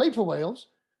 still played for Wales,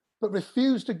 but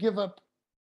refused to give up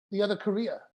the other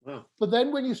career. Wow. But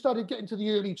then when you started getting to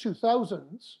the early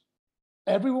 2000s,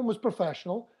 everyone was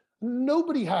professional.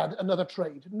 Nobody had another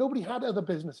trade. Nobody had other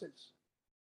businesses.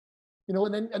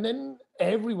 And then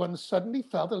everyone suddenly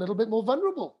felt a little bit more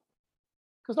vulnerable.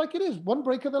 Because like it is, one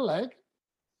break of the leg,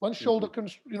 one shoulder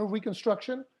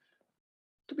reconstruction,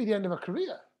 could be the end of a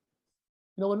career.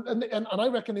 And I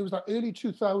reckon it was that early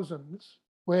 2000s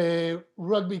where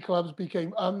rugby clubs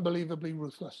became unbelievably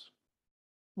ruthless.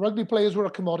 Rugby players were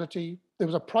a commodity. There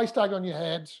was a price tag on your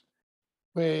head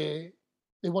where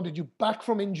they wanted you back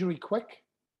from injury quick.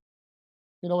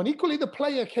 And equally the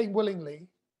player came willingly.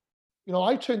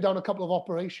 I turned down a couple of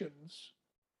operations.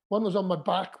 One was on my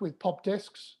back with pop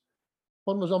discs.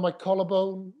 One was on my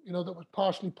collarbone, that was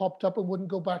partially popped up and wouldn't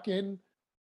go back in.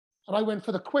 And I went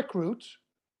for the quick route,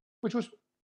 which was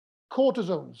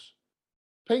cortisones,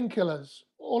 painkillers,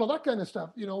 all of that kind of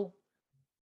stuff. You're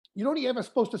only ever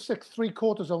supposed to stick 3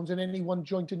 cortisones in any one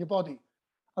joint in your body.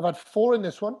 I've had 4 in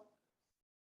this one,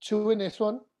 2 in this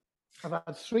one. I've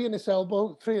had 3 in this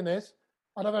elbow, 3 in this,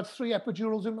 and I've had 3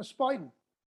 epidurals in my spine.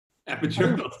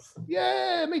 Epidurals?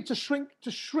 Yeah, mate, to shrink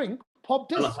pop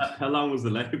discs. How long was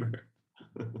the labour?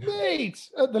 Mate,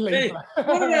 the labour.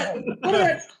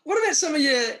 What about some of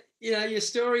your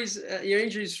stories, your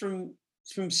injuries from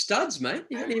studs, mate?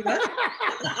 You got any of that?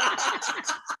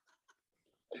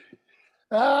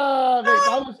 Mate,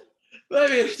 that was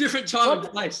maybe a different time and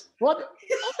place. What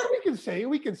we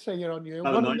can say year on year.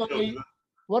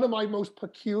 One of my most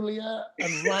peculiar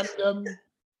and random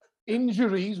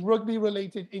injuries,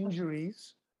 rugby-related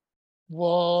injuries,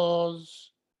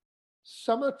 was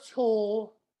Summer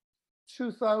Tour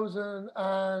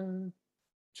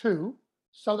 2002,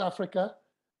 South Africa.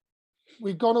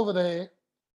 We'd gone over there,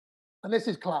 and this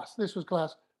was class.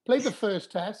 Played the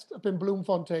first test up in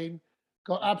Bloemfontein,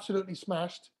 got absolutely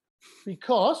smashed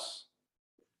because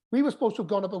we were supposed to have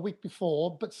gone up a week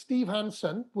before, but Steve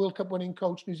Hansen, World Cup winning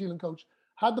coach, New Zealand coach,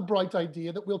 had the bright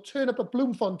idea that we'll turn up at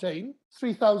Bloemfontein,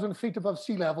 3,000 feet above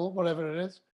sea level, whatever it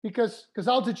is, because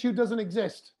altitude doesn't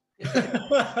exist.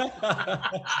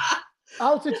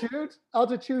 Altitude's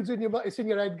it's in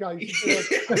your head, guys.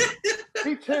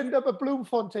 We turned up at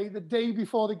Bloemfontein the day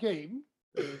before the game,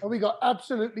 and we got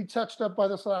absolutely touched up by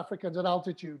the South Africans at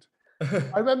altitude.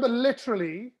 I remember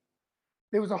literally,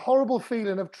 there was a horrible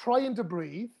feeling of trying to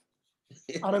breathe,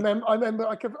 and I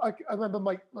remember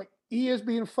my ears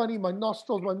being funny, my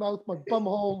nostrils, my mouth, my bum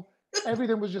hole,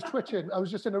 everything was just twitching. I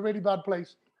was just in a really bad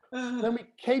place. Then we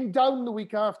came down the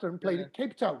week after and played at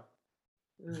Cape Town.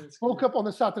 Woke up on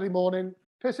the Saturday morning,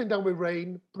 pissing down with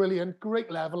rain, brilliant, great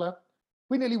leveler.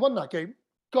 We nearly won that game.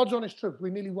 God's honest truth, we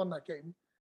nearly won that game.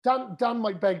 Dan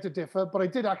might beg to differ, but I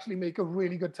did actually make a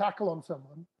really good tackle on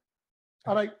someone.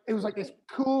 And it was like this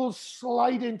cool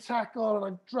sliding tackle,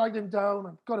 and I dragged him down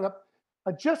and got him up.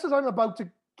 And just as I'm about to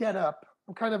get up,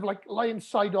 I'm kind of like lying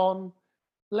side on,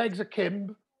 legs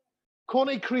akimbo.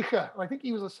 Corne Krieger, I think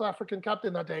he was a South African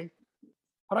captain that day.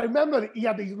 And I remember he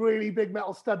had these really big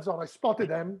metal studs on. I spotted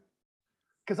them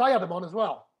because I had them on as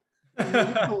well.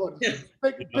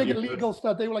 Big illegal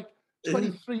stud. They were like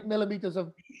 23 millimeters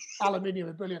of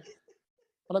aluminium. Brilliant.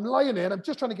 And I'm lying there and I'm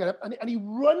just trying to get up. And he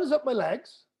runs up my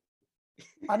legs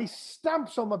and he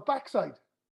stamps on my backside.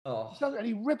 Oh. And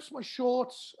he rips my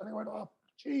shorts. And I went, oh,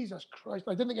 Jesus Christ.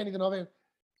 I didn't think anything of it.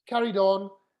 Carried on.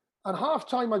 And half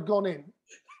time I've gone in.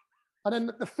 And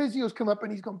then the physio's come up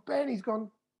and he's gone, Ben,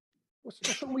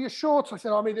 what's wrong with your shorts? I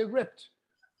said, I mean, they're ripped.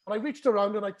 And I reached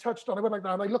around and I touched on, I went like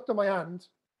that and I looked at my hand.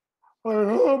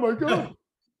 Oh my God.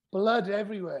 Blood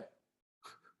everywhere.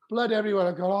 I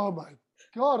go, oh my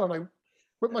God. And I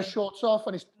ripped my shorts off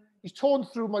and he's torn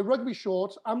through my rugby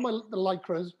shorts and the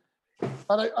lycras.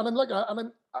 And I'm looking at it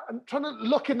and I'm trying to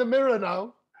look in the mirror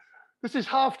now. This is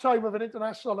half time of an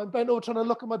international. I'm bent over trying to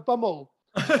look at my bumhole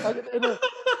in the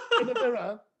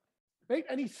mirror. Right?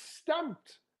 And he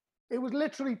stamped. It was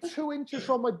literally 2 inches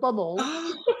from my bumhole,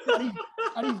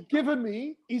 and he's given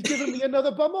me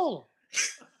another bumhole.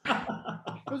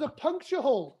 It was a puncture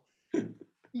hole.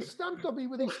 He stamped on me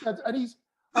with his studs, and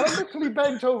I'm literally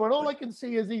bent over, and all I can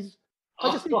see is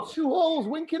I just see 2 holes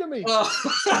winking at me. And I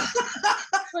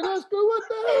was going, what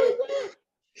the hell is that?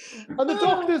 And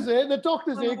the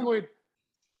doctor's there going,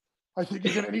 I think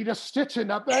you're going to need a stitch in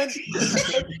that, Ben.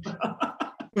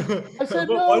 I said,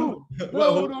 What no, one?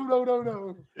 no, no, no, no,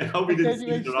 no. I hope he didn't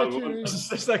Genuine see the wrong stitching one. me.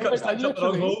 It's like Right, it's I like up the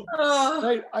wrong literally- hole. Ah.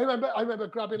 Right, I remember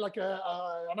grabbing like an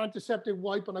antiseptic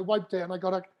wipe, and I wiped it, and I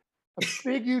got a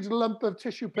big, huge lump of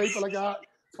tissue paper like that,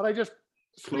 and I just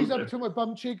squeezed up Close it. to my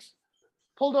bum cheeks,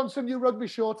 pulled on some new rugby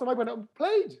shorts, and I went out and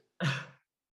played.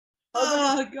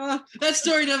 Oh God, that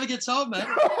story never gets old, mate.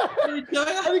 I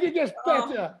think it gets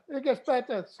better. It gets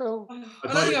better. So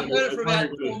I don't think I've heard it for about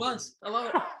 4 months. I love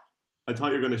it. I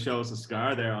thought you were going to show us a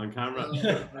scar there on camera.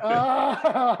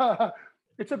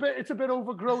 it's a bit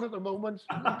overgrown at the moment.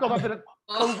 It's got a bit of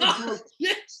COVID growth.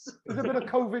 Yes. There's a bit of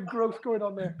COVID growth going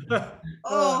on there.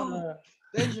 Oh,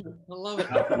 Benjamin, I love it.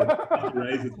 Have to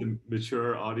raise it to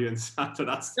mature audience after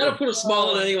that. That'll put a smile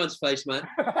on anyone's face, mate.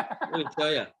 Let me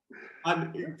tell you.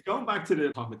 And going back to the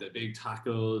talking about the big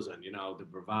tackles and the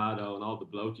bravado and all the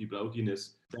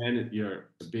blokiness, then you're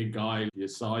a big guy. You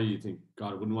think,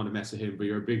 God, I wouldn't want to mess with him, but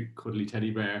you're a big cuddly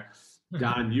teddy bear.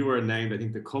 Dan, you were named, I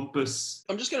think, the Compass.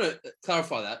 I'm just going to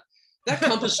clarify that. That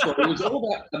Compass story was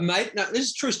all about a mate. No, this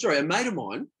is a true story. A mate of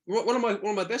mine, one of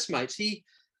my best mates, he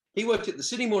worked at the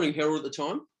Sydney Morning Herald at the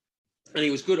time, and he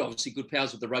was good, obviously good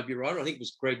pals with the rugby writer. I think it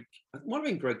was Greg. It might have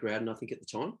been Greg Growden, I think, at the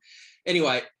time.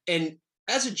 Anyway, and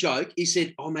as a joke, he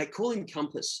said, "Oh, mate, call him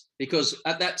Compass," because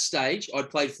at that stage I'd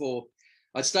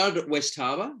started at West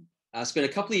Harbour, spent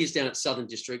a couple of years down at Southern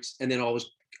Districts, and then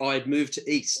I had moved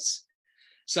to Easts.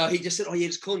 So he just said, "Oh yeah,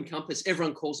 just call him Compass."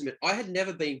 Everyone calls him it. I had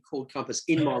never been called Compass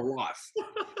in my life,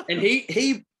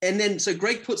 and so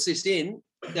Greg puts this in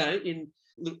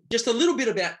just a little bit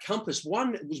about Compass.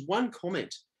 It was one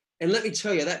comment, and let me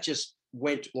tell you, that just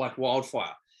went like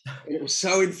wildfire. And it was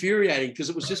so infuriating because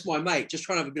it was just my mate just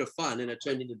trying to have a bit of fun, and it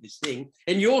turned into this thing.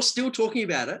 And you're still talking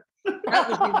about it.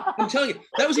 I'm telling you,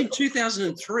 that was in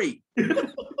 2003.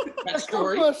 That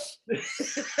story. Compass.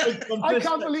 I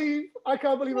can't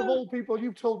believe of all people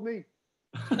you've told me.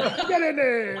 Get in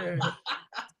there.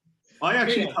 I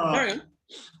actually Carry on.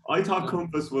 I thought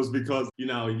Compass was because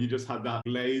you just had that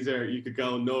laser. You could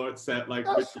go north, south, like.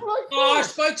 That's what I Oh, I thought.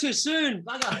 spoke too soon.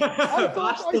 I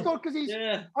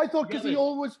thought because Yeah. he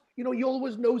always, he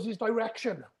always knows his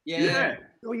direction. Yeah.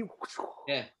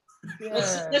 Yeah.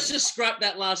 Let's just scrap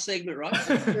that last segment, right?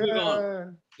 Move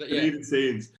on. But yeah. Deleted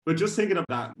scenes. But just thinking of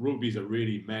that, rugby's a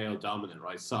really male dominant,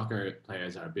 right? Soccer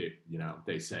players are a bit,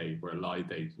 they say we're light,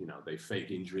 they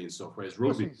fake injury and stuff. Whereas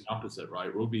rugby is the opposite,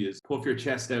 right? Rugby is puff your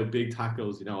chest out, big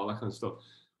tackles, all that kind of stuff.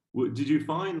 Did you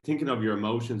find, thinking of your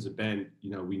emotions, and Ben,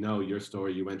 we know your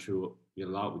story, you went through a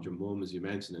lot with your mum, as you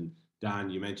mentioned, and Dan,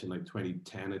 you mentioned like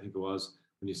 2010, I think it was,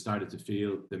 when you started to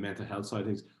feel the mental health side of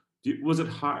things. Was it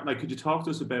hard? Like, could you talk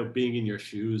to us about being in your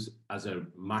shoes as a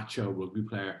macho rugby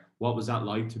player? What was that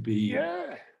like to be?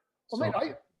 Yeah. Well,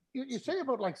 mate, you say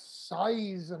about like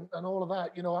size and all of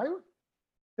that.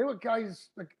 There were guys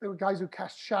who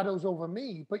cast shadows over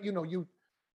me, but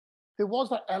there was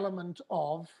that element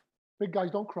of big guys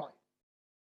don't cry.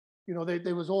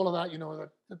 There was all of that.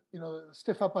 The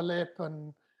stiff upper lip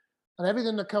and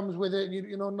everything that comes with it.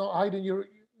 And not hiding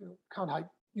can't hide.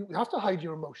 You have to hide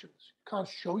your emotions. You can't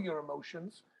show your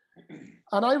emotions.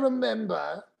 And I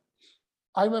remember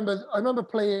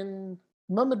playing.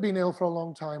 Mum had been ill for a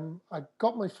long time. I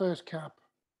got my first cap,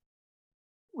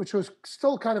 which was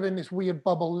still kind of in this weird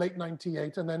bubble, late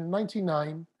 98. And then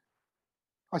 99,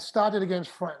 I started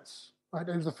against France. Right?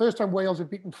 It was the first time Wales had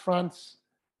beaten France,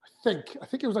 I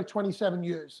think it was like 27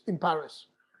 years in Paris.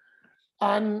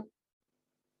 And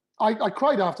I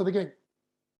cried after the game.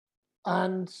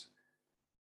 And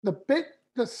the bit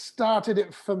that started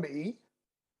it for me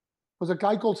was a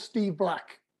guy called Steve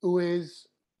Black, who is,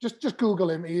 just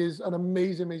Google him. He is an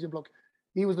amazing, amazing bloke.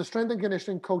 He was the strength and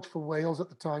conditioning coach for Wales at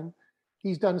the time.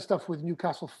 He's done stuff with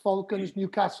Newcastle Falcons,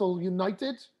 Newcastle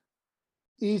United.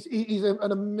 He's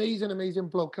an amazing, amazing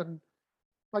bloke. And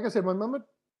like I said, my mum had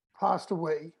passed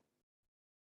away,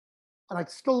 and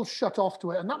I'd still shut off to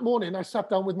it. And that morning, I sat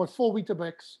down with my 4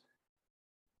 Weetabix.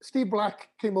 Steve Black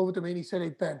came over to me and he said, "Hey,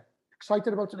 Ben,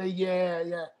 excited about today?"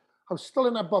 Yeah. I was still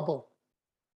in that bubble.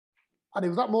 And it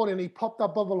was that morning he popped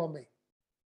that bubble on me.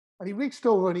 And he reached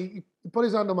over and he put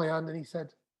his hand on my hand and he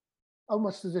said, "How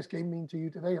much does this game mean to you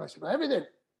today?" And I said, "Everything." And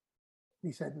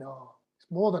he said, "No, it's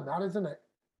more than that, isn't it?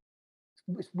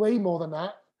 It's way more than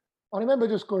that." And I remember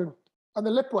just going, and the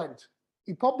lip went.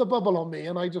 He popped the bubble on me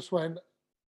and I just went,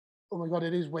 "Oh my God,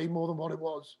 it is way more than what it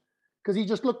was." Because he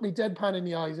just looked me deadpan in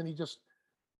the eyes and he just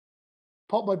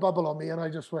popped my bubble on me, and I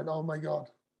just went, "Oh my God,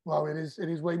 wow, it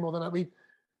is way more than that." We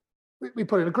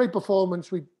put in a great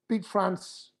performance. We beat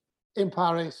France in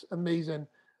Paris, amazing.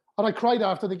 And I cried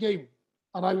after the game.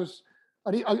 And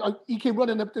he came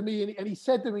running up to me and he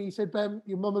said to me, he said, "Ben,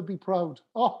 your mum would be proud."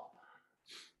 Oh,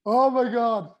 Oh my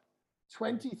God.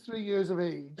 23 years of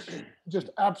age, just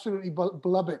absolutely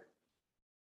blubbing.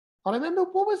 And I remember,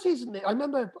 what was his name? I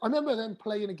remember them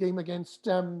playing a game against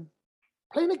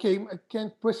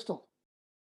Bristol.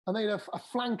 And they had a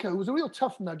flanker who was a real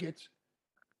tough nugget.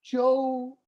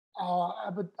 Joe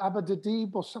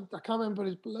Abadadib or something. I can't remember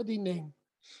his bloody name.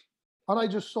 And I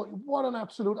just thought, what an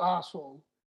absolute arsehole.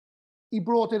 He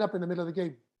brought it up in the middle of the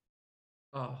game.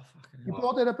 Oh, fucking He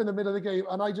brought it up in the middle of the game.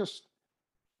 And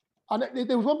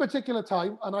there was one particular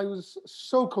time, and I was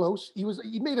so close.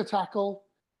 He made a tackle.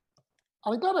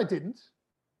 And I'm glad I didn't.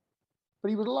 But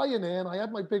he was lying there, and I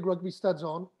had my big rugby studs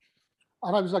on.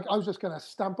 And I was just going to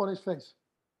stamp on his face.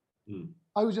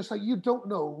 I was just like, you don't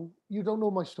know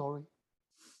my story.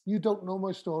 You don't know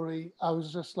my story. I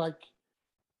was just like,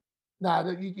 nah,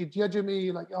 you're judging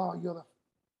me like, oh, you're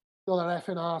the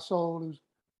effing arsehole who's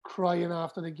crying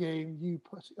after the game, you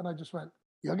pussy. And I just went,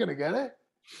 you're going to get it.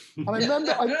 And I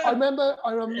remember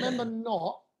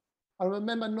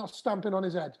not stamping on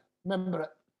his head. Remember it.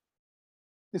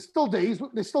 There's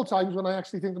still times when I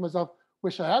actually think to myself,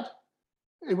 wish I had.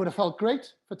 It would have felt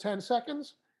great for 10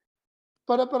 seconds.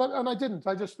 But I didn't.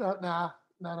 I just thought, nah,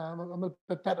 I'm a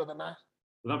bit better than that.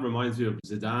 Well, that reminds me of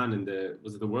Zidane in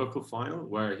the World Cup final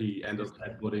where he ended up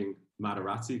headbutting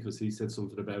Materazzi because he said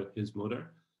something about his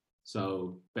mother.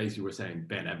 So basically, we're saying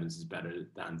Ben Evans is better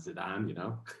than Zidane, you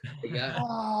know? Yeah.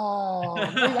 Oh,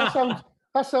 mate,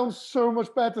 that sounds so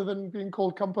much better than being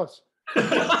called Compass. Ben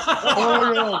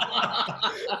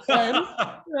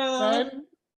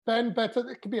better.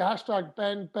 It could be a hashtag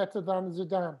Ben better than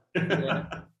Zidane. Yeah.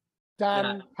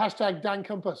 Dan hashtag Dan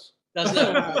Compass. That's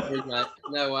no way, mate.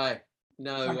 No way.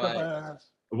 No way.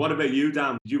 What about you,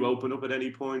 Dan? Did you open up at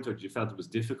any point, or did you felt it was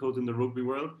difficult in the rugby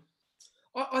world?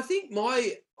 I think one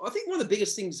of the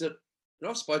biggest things that, and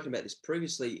I've spoken about this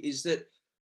previously, is that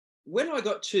when I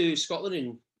got to Scotland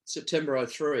in September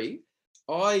 2003,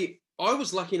 I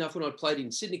was lucky enough when I played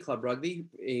in Sydney Club Rugby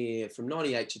from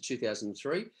 98 to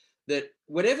 2003, that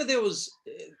whenever there was,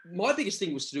 my biggest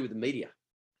thing was to do with the media.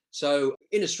 So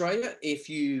in Australia, if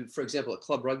you, for example, at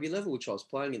club rugby level, which I was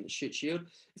playing in the Shute Shield,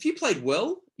 if you played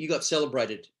well, you got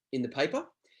celebrated in the paper.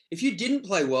 If you didn't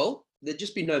play well, there'd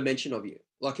just be no mention of you.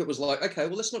 Like it was like, okay,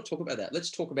 well, let's not talk about that.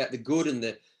 Let's talk about the good and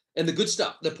the good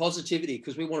stuff, the positivity,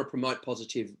 because we want to promote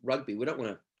positive rugby. We don't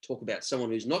want to talk about someone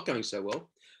who's not going so well.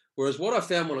 Whereas what I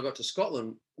found when I got to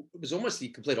Scotland was almost the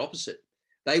complete opposite.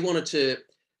 They wanted to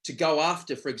go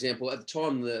after, for example, at the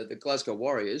time, the Glasgow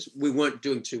Warriors, we weren't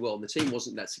doing too well and the team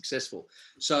wasn't that successful.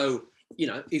 So, you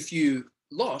know, if you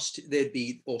lost,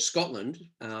 or Scotland,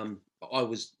 I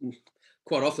was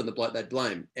quite often the bloke they'd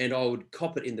blame, and I would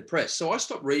cop it in the press. So I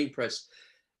stopped reading press,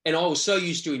 and I was so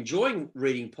used to enjoying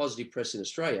reading positive press in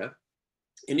Australia.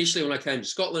 Initially, when I came to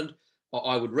Scotland,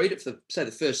 I would read it for, say,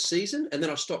 the first season, and then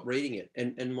I stopped reading it.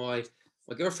 And my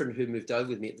girlfriend who moved over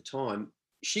with me at the time,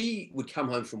 she would come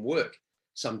home from work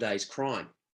some days crying,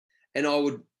 and I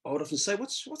would often say,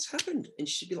 what's happened? And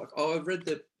she'd be like, oh,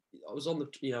 I was on the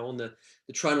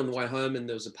train on the way home, and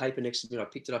there was a paper next to me, and I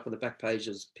picked it up on the back page.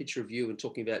 There's a picture of you and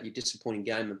talking about your disappointing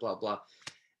game and blah blah.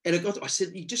 And I said,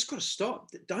 you just got to stop.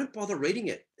 Don't bother reading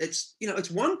it. It's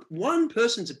one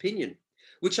person's opinion,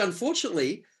 which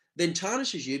unfortunately then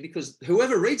tarnishes you, because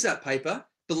whoever reads that paper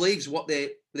believes what they're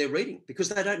reading, because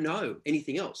they don't know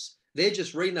anything else. They're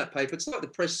just reading that paper. It's like the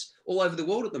press all over the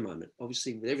world at the moment,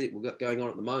 obviously, with everything we've got going on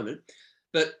at the moment.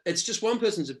 But it's just one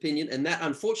person's opinion, and that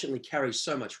unfortunately carries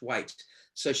so much weight.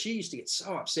 So she used to get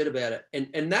so upset about it.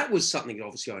 And that was something that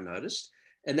obviously I noticed.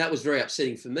 And that was very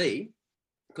upsetting for me,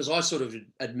 because I sort of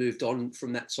had moved on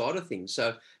from that side of things.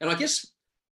 So, and I guess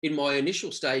in my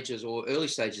initial stages or early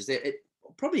stages there, it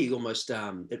probably almost,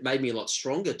 it made me a lot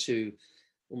stronger to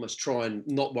almost try and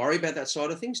not worry about that side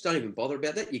of things. Don't even bother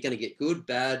about that. You're going to get good,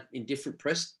 bad, indifferent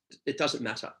press. It doesn't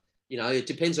matter. You know, it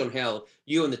depends on how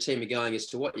you and the team are going as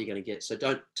to what you're going to get. So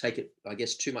don't take it, I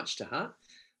guess, too much to heart.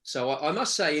 So I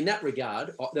must say, in that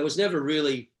regard, there was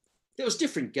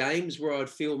different games where I'd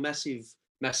feel massive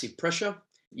pressure,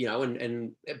 you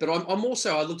know, but I'm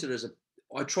also, I looked at it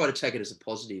I try to take it as a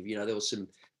positive. You know, there were some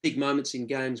big moments in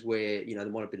games where, you know,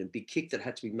 there might have been a big kick that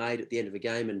had to be made at the end of a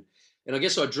game. And I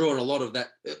guess I drew on a lot of that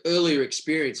earlier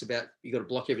experience about you got to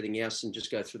block everything else and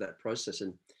just go through that process.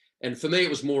 And for me, it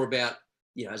was more about,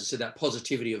 you know, as I said, that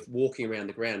positivity of walking around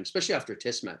the ground, especially after a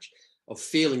test match, of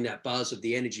feeling that buzz of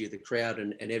the energy of the crowd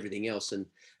and everything else. And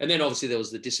then obviously there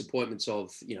was the disappointments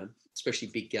of, you know, especially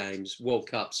big games, World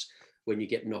Cups, when you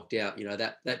get knocked out, you know,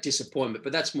 that disappointment.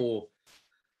 But that's more,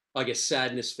 I guess,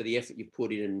 sadness for the effort you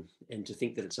put in and to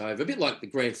think that it's over. A bit like the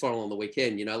grand final on the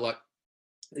weekend, you know, like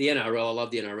the NRL. I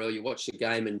love the NRL. You watch the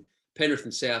game and Penrith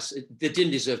and South, they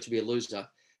didn't deserve to be a loser.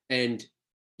 And,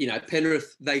 you know,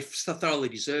 Penrith, they thoroughly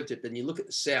deserved it. But you look at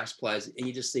the South players and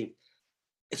you just think,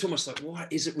 it's almost like,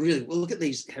 what is it really? Well, look at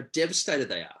these, how devastated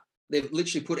they are. They've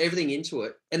literally put everything into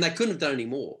it and they couldn't have done any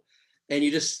more. And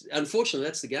you just, unfortunately,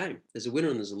 that's the game. There's a winner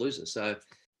and there's a loser. So,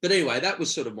 but anyway, that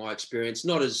was sort of my experience.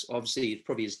 Not as, obviously,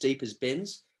 probably as deep as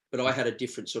Ben's, but I had a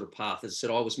different sort of path. As I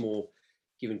said, I was more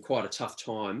given quite a tough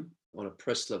time on a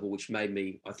press level, which made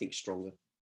me, I think, stronger.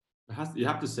 You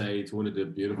have to say it's one of the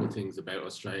beautiful things about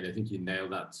Australia. I think you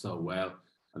nailed that so well.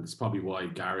 And it's probably why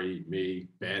Gary, me,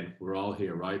 Ben, we're all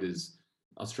here, right? Is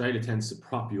Australia tends to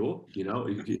prop you up, you know,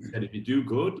 if you do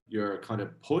good, you're kind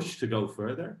of pushed to go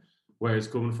further. Whereas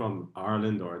coming from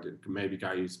Ireland, or maybe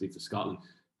Gary, you speak to Scotland,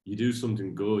 you do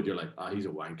something good, you're like, he's a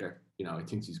wanker. You know, he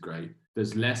thinks he's great.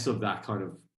 There's less of that kind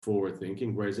of forward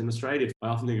thinking. Whereas in Australia, I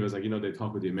often think it was like, you know, they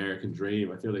talk about the American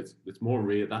dream. I feel like it's more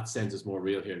real. That sense is more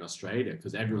real here in Australia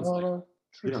because everyone's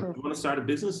you want to start a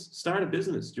business? Start a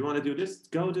business. Do you want to do this?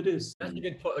 Go do this. That's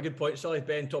a good point. Sorry,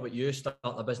 Ben, talk about you starting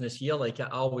a business here. Like I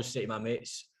always say to my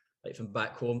mates, like from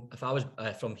back home, if I was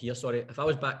if I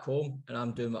was back home and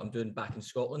I'm doing what I'm doing back in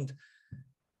Scotland,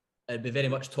 it'd be very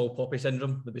much tall poppy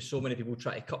syndrome. There'd be so many people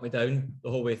trying to cut me down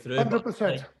the whole way through. 100%.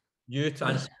 Like, you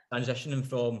transitioning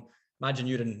from, imagine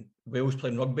you're in Wales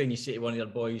playing rugby and you say to one of your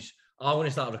boys, I want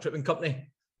to start a recruitment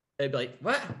company. They'd be like,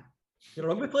 what? You're a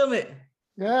rugby player, mate?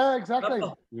 Yeah, exactly.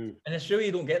 And in Australia,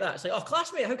 you don't get that. It's like,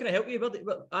 classmate, how can I help you?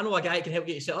 Well, I know a guy who can help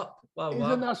you set up. Wow,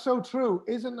 Isn't that so true?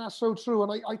 Isn't that so true?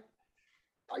 And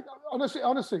I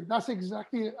honestly, that's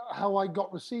exactly how I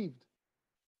got received.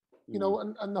 You know,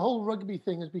 and the whole rugby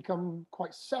thing has become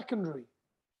quite secondary.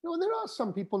 You know, and there are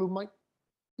some people who might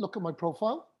look at my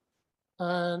profile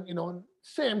and, you know, and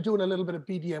say I'm doing a little bit of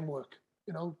BDM work,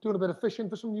 you know, doing a bit of fishing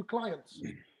for some new clients.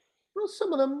 You know,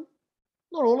 some of them,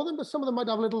 not all of them, but some of them might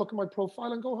have a little look at my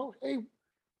profile and go, oh, hey,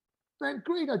 Ben,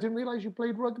 great, I didn't realize you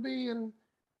played rugby. And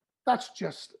that's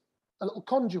just a little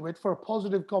conduit for a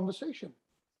positive conversation.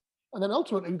 And then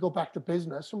ultimately we go back to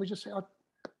business and we just say, you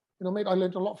know, mate, I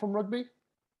learned a lot from rugby.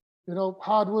 You know,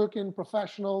 hardworking,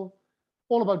 professional,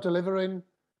 all about delivering.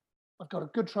 I've got a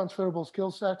good transferable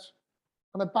skill set.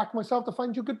 And I back myself to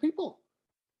find you good people.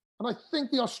 And I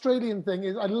think the Australian thing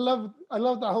is, I love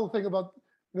that whole thing about,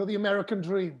 you know, the American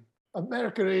dream.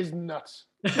 America is nuts.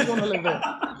 Who'd want to live there?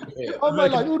 Oh my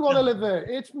life, who'd want to live there?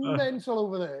 It's mental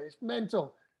over there. It's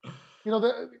mental. You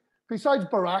know, besides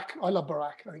Barack, I love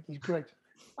Barack. I think he's great.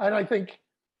 And I think,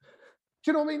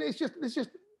 do you know what I mean?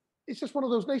 It's just one of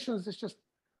those nations. It's just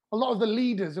a lot of the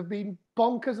leaders have been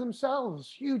bonkers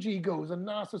themselves, huge egos and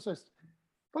narcissists.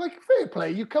 But like, fair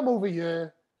play, you come over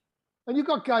here and you've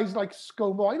got guys like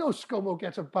ScoMo. I know ScoMo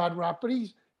gets a bad rap, but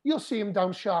you'll see him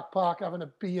down Shark Park having a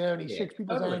beer and he shakes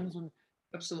people's hands. And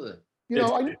absolutely. You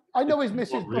know, I know his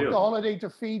missus booked a holiday to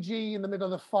Fiji in the middle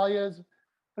of the fires.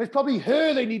 And it's probably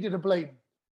her they needed to blame.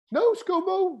 No,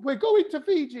 ScoMo, we're going to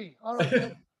Fiji. All right,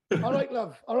 love. All right,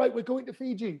 love. All right, we're going to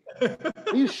Fiji.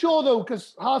 Are you sure, though?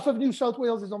 Because half of New South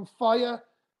Wales is on fire.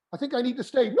 I think I need to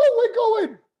stay. No, we're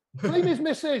going. Blame his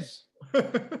missus. You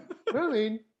know what I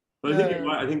mean? But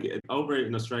I think over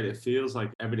in Australia, it feels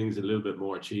like everything's a little bit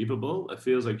more achievable. It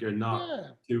feels like you're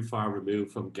not too far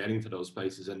removed from getting to those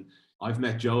places. And I've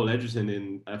met Joel Edgerton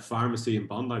in a pharmacy in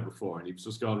Bondi before, and he was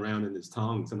just going around in his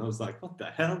tongs. And I was like, what the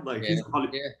hell? Like, he's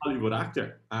a Hollywood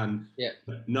actor. And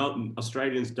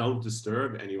Australians don't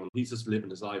disturb anyone. He's just living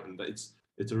his life. And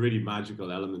it's a really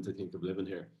magical element, I think, of living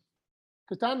here.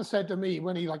 Because Dan said to me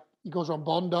when he goes on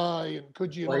Bondi and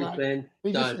Coogee and all that,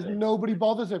 he just says nobody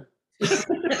bothers him.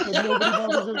 Nobody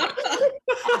bothers him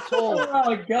at all. Oh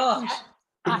my gosh!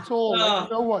 At all, like,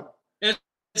 no one.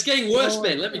 It's getting worse,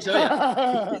 Ben. Let me tell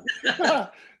you.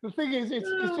 The thing is, it's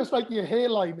just like your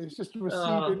hairline is just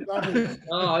receding. Isn't it?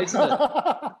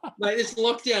 Mate, this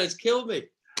lockdown has killed me.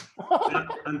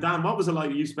 And Dan, what was it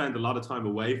like? You spent a lot of time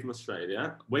away from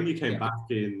Australia. When you came back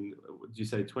in, did you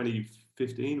say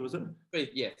 2015? Was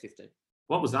it? Yeah, 15.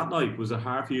 What was that like? Was it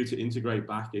hard for you to integrate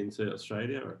back into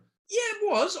Australia? Or? Yeah,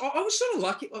 it was. I was sort of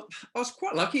lucky. I was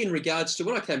quite lucky in regards to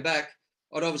when I came back.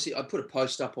 I put a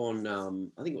post up on,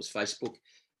 I think it was Facebook,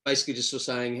 basically just sort of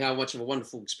saying how much of a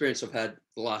wonderful experience I've had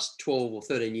the last 12 or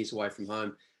 13 years away from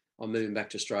home. I'm moving back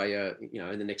to Australia, you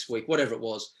know, in the next week, whatever it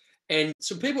was. And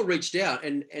some people reached out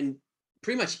and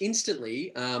pretty much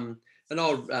instantly, an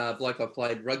old bloke I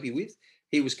played rugby with,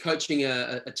 he was coaching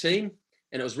a team,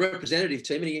 and it was a representative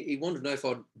team, and he wanted to know if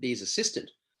I'd be his assistant.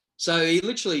 So he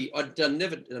literally,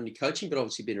 never done any coaching, but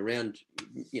obviously been around,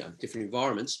 you know, different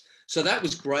environments. So that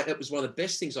was great. That was one of the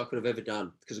best things I could have ever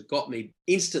done because it got me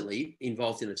instantly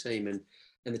involved in a team. And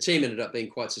and the team ended up being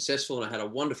quite successful, and I had a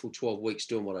wonderful 12 weeks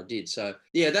doing what I did. So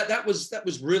yeah, that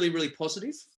was really, really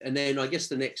positive. And then I guess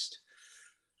the next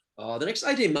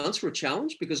 18 months were a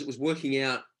challenge because it was working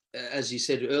out, as you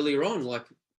said earlier on, like,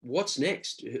 what's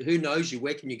next? Who knows you?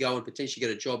 Where can you go and potentially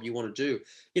get a job you want to do?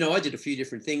 You know, I did a few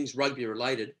different things, rugby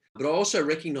related, but I also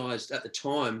recognized at the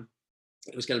time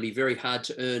it was going to be very hard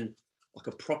to earn like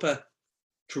a proper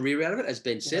career out of it. As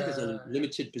Ben said, there's only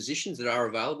limited positions that are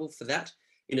available for that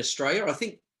in Australia. I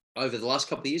think over the last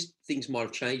couple of years, things might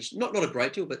have changed, not a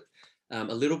great deal, but a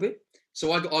little bit.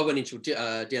 So I went into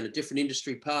down a different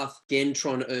industry path, again,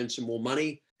 trying to earn some more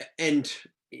money. And,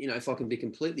 you know, if I can be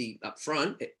completely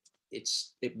upfront,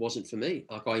 it wasn't for me.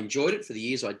 Like, I enjoyed it for the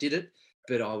years I did it,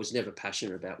 but I was never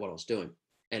passionate about what I was doing.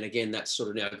 And again, that's sort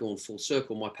of now gone full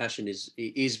circle. My passion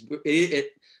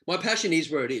my passion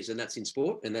is where it is, and that's in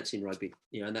sport and that's in rugby.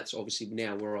 You know, and that's obviously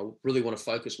now where I really want to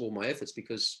focus all my efforts,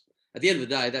 because at the end of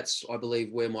the day, that's, I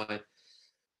believe, where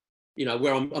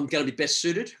where I'm going to be best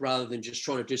suited, rather than just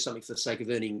trying to do something for the sake of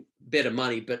earning better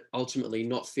money, but ultimately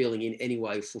not feeling in any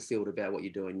way fulfilled about what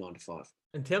you're doing 9 to 5.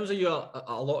 In terms of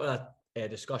a lot of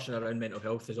discussion around mental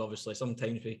health is obviously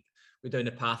sometimes we down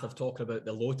the path of talking about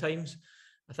the low times.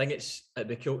 I think it'd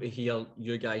be cool to hear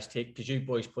you guys take, because you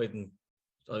boys played in,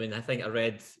 I mean, I think I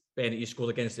read, Ben, you scored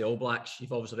against the All Blacks.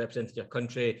 You've obviously represented your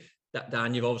country.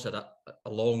 Dan, you've obviously had a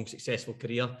long, successful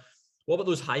career. What about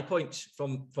those high points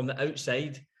from the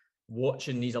outside,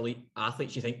 watching these elite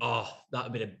athletes? You think, oh, that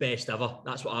would be the best ever.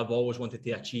 That's what I've always wanted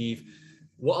to achieve.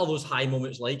 What are those high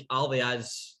moments like? Are they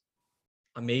as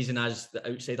amazing as the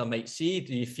outsider might see?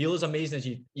 Do you feel as amazing as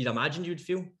you'd imagine you'd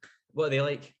feel? What are they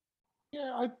like?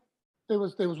 Yeah, there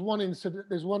was one incident.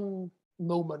 There's one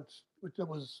moment which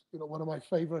was, you know, one of my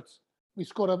favourites. We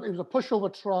scored it was a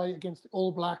pushover try against the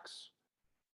All Blacks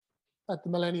at the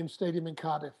Millennium Stadium in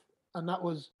Cardiff, and that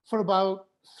was for about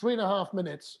 3.5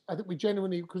 minutes. I think we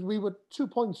genuinely, because we were 2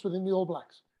 points within the All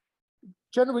Blacks.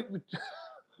 I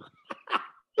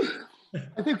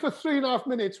think for 3.5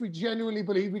 minutes, we genuinely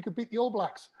believed we could beat the All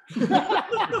Blacks.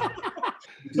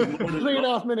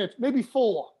 3.5 minutes, maybe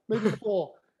four.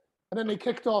 And then they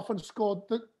kicked off and scored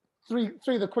three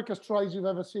of the quickest tries you've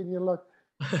ever seen in your life.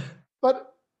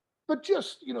 But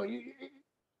just, you know,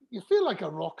 you feel like a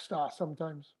rock star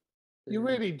sometimes. You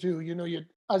really do. You know,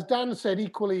 as Dan said,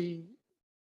 equally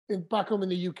back home in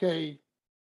the UK,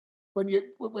 when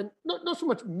not so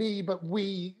much me, but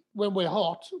when we're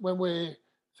hot,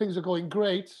 things are going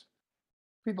great,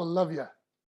 people love you.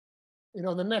 You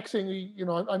know, the next thing, you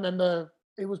know, I remember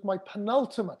it was my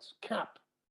penultimate cap.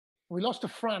 We lost to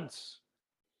France,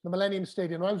 the Millennium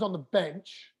Stadium. I was on the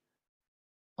bench,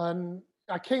 and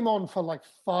I came on for like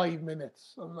 5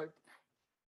 minutes. I was like,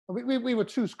 we were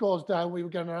 2 scores down. We were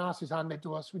getting our asses handed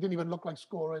to us. We didn't even look like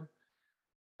scoring,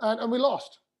 and we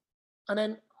lost. And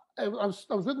then I was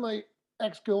with my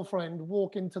ex-girlfriend,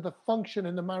 walk into the function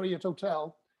in the Marriott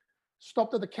Hotel,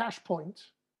 stopped at the cash point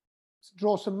to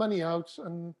draw some money out,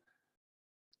 and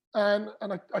I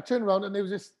turned around, and there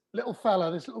was this little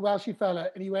Welshie fella,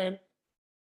 and he went,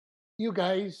 "You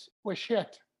guys were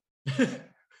shit." So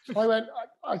I went,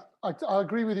 I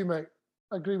agree with you, mate.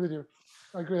 I agree with you.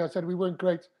 I agree. I said, we weren't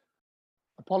great.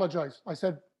 Apologize. I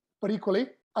said, but equally,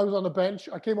 I was on the bench.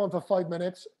 I came on for 5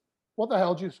 minutes. What the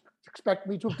hell do you expect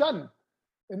me to have done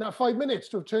in that 5 minutes,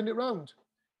 to have turned it around?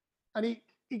 And he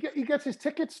gets his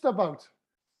ticket stub out,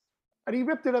 and he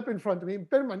ripped it up in front of me. And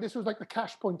bear in mind, this was like the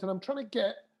cash point, and I'm trying to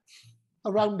get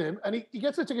around him, and he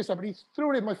gets the ticket stub, and he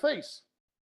threw it in my face.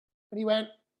 And he went,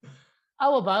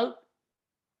 "How about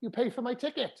you pay for my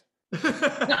ticket?"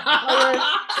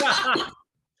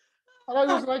 And I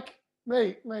was like,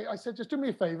 mate, I said, just do me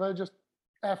a favor, just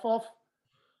F off.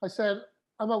 I said,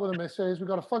 I'm out with the missus, we've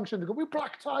got a function to go. We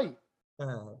black tie.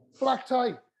 And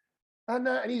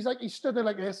he's like, he stood there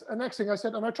like this. And next thing I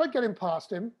said, and I tried getting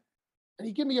past him, and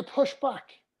he gave me a push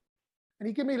back. And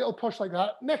he gave me a little push like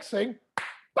that. Next thing,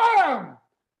 bam!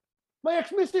 My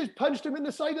ex-missus punched him in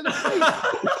the side of the face. I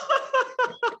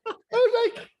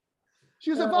was like,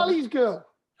 she was a Valleys girl.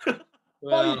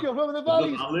 Valleys girl from the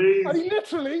Valleys. And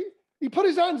he put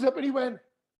his hands up and he went,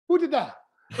 "Who did that?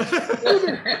 Who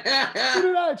did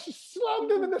that?" She slammed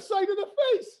him in the side of the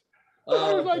face. And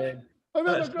I was like, I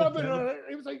remember grabbing her.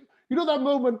 It was like, you know that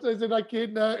moment, is it like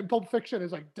in Pulp Fiction?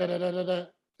 It's like, da da da da da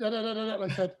da da da. And I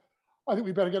said, I think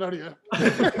we better get out of here.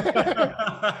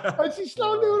 And she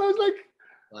slammed him, and I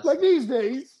was like these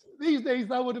days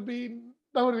that would have been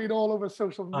all over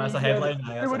social media. That's a headline.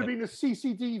 There would have been a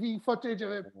CCTV footage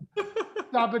of him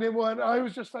dabbing in one. I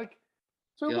was just like,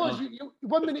 so it was. You,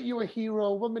 1 minute you were a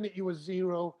hero, 1 minute you were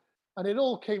zero, and it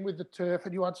all came with the turf.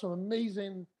 And you had some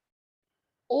amazing,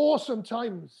 awesome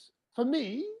times for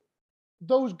me,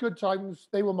 those good times,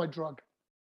 they were my drug.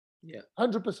 Yeah.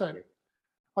 100%.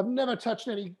 I've never touched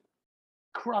any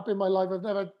crap in my life. I've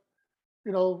never,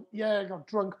 I got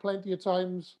drunk plenty of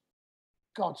times.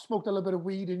 God, smoked a little bit of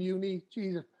weed in uni.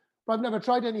 Jesus. But I've never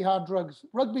tried any hard drugs.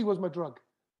 Rugby was my drug.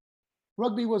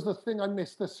 Rugby was the thing I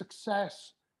missed, the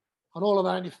success and all of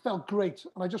that. And it felt great.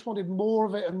 And I just wanted more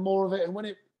of it and more of it. And when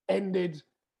it ended,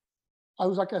 I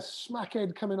was like a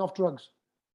smackhead coming off drugs.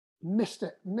 Missed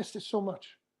it so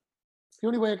much. The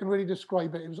only way I can really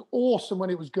describe it. It was awesome when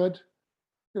it was good.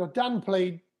 Dan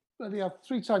played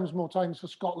 3 times more times for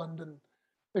Scotland and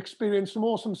experienced some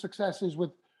awesome successes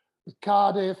with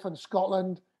Cardiff and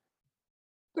Scotland.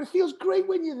 But it feels great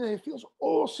when you're there. It feels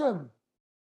awesome.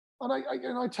 And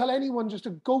I tell anyone just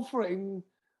to go for it and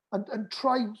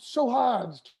try so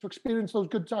hard to experience those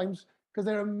good times because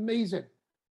they're amazing.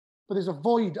 But there's a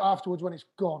void afterwards when it's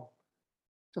gone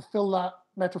to fill that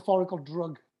metaphorical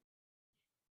drug.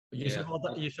 You said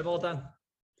all, Dan?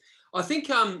 I think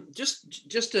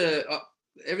just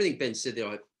everything Ben said there,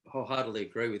 I wholeheartedly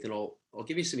agree with, and I'll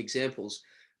give you some examples.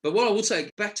 But what I will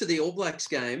say, back to the All Blacks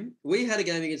game, we had a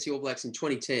game against the All Blacks in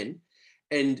 2010,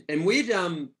 and we'd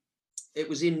it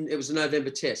was a November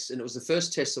test, and it was the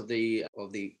first test of the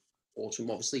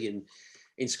autumn, obviously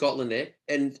in Scotland there,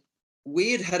 and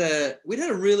we'd had a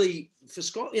really, for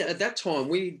Scotland at that time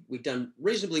we'd done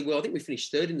reasonably well. I think we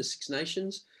finished 3rd in the Six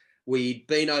Nations. We'd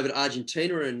been over to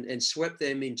Argentina and swept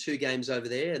them in 2 games over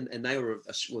there, and they were,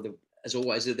 as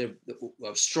always, they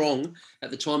were strong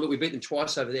at the time, but we beat them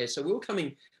twice over there. So we were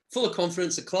coming full of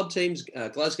confidence. The club teams,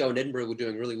 Glasgow and Edinburgh, were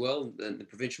doing really well in the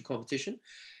provincial competition.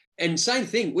 And same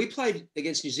thing, we played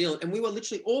against New Zealand, and we were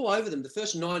literally all over them. The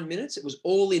first 9 minutes, it was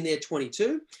all in their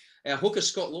 22. Our hooker,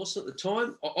 Scott Lawson, at the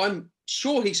time, I'm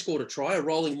sure he scored a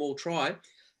rolling maul try.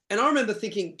 And I remember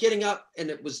thinking, getting up,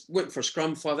 and went for a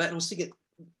scrum 5-8, and I was thinking,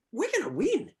 we're going to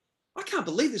win. I can't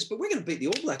believe this, but we're going to beat the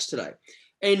All Blacks today.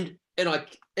 Anyway,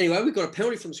 we got a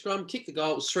penalty from scrum, kicked the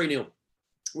goal. It was 3-0.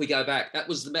 We go back. That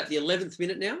was about the 11th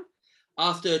minute now.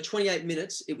 After 28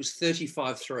 minutes, it was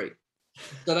 35-3.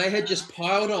 So they had just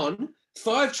piled on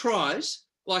 5 tries,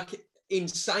 like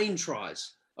insane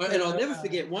tries. And I'll never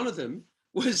forget, one of them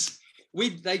was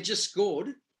they just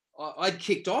scored. I'd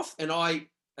kicked off, and I,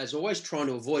 as always, trying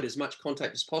to avoid as much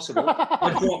contact as possible.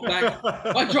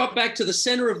 I dropped back to the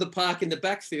centre of the park in the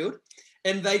backfield,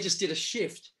 and they just did a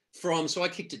shift so I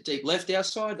kicked it deep left our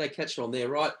side. They catch it on their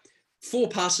right. 4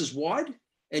 passes wide,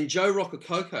 and Joe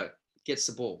Rokocoko gets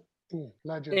the ball.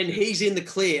 Legend. And he's in the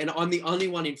clear, and I'm the only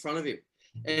one in front of him.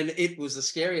 And it was the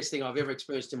scariest thing I've ever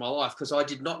experienced in my life because I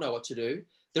did not know what to do.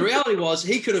 The reality was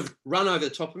he could have run over the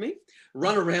top of me,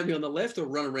 run around me on the left, or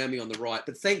run around me on the right.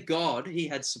 But thank God he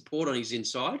had support on his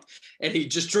inside, and he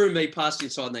just drew me past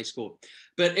inside, and they scored.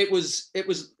 But it was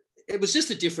just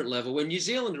a different level. When New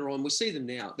Zealand are on, we see them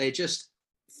now. They're just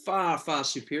far, far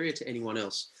superior to anyone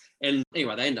else. And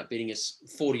anyway, they end up beating us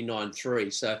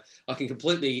 49-3. So I can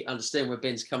completely understand where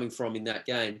Ben's coming from in that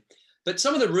game. But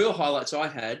some of the real highlights I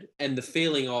had, and the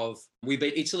feeling of, we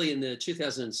beat Italy in the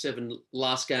 2007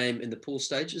 last game in the pool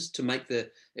stages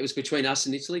it was between us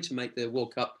and Italy to make the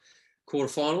World Cup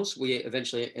quarterfinals. We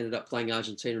eventually ended up playing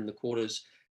Argentina in the quarters.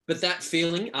 But that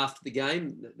feeling after the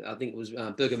game, I think it was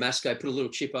Bergamasco put a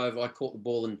little chip over. I caught the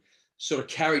ball and sort of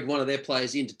carried one of their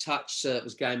players into touch, so it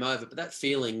was game over. But that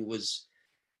feeling was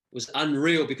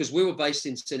unreal because we were based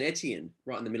in Saint Etienne,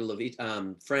 right in the middle of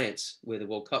France, where the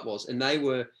World Cup was, and they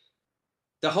were.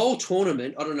 The whole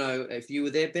tournament, I don't know if you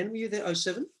were there, Ben. Were you there,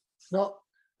 07? No.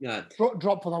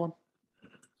 Drop for that one.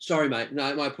 Sorry, mate.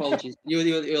 No, my apologies. You were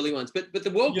the early ones. But the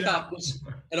World Cup was,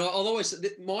 and I'll always say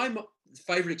that my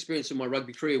favourite experience of my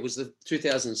rugby career was the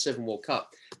 2007 World Cup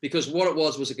because what it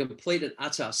was a complete and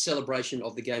utter celebration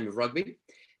of the game of rugby.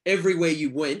 Everywhere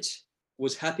you went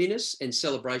was happiness and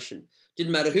celebration.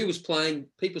 Didn't matter who was playing.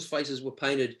 People's faces were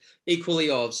painted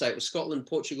equally of, say, it was Scotland,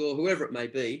 Portugal, whoever it may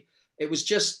be. It was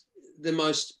just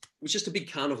a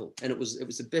big carnival, and it was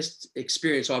the best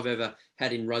experience I've ever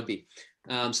had in rugby.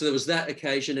 So there was that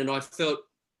occasion, and I felt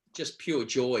just pure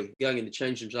joy. Going in the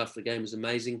change rooms after the game was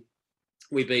amazing.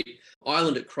 We beat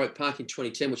Ireland at Croke Park in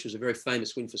 2010, which was a very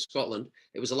famous win for Scotland.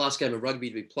 It was the last game of rugby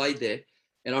to be played there.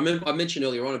 And I mentioned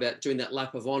earlier on about doing that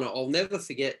lap of honour. I'll never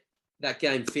forget that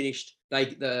game finished. We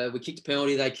kicked a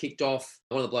penalty, they kicked off.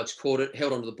 One of the blokes caught it,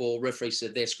 held onto the ball. Referee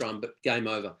said, "Their scrum," but game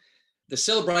over. The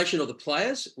celebration of the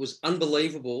players was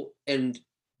unbelievable. And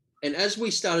as we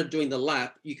started doing the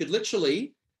lap, you could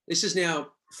literally, this is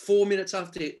now 4 minutes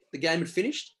after the game had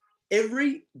finished,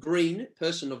 every green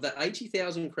person of that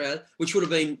 80,000 crowd, which would have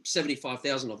been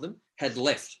 75,000 of them, had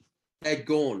left, had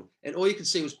gone. And all you could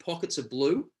see was pockets of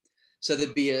blue. So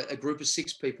there'd be a group of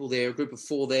 6 people there, a group of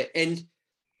 4 there. And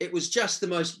it was just the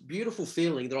most beautiful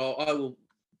feeling that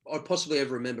I'd possibly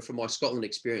ever remember from my Scotland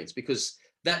experience, because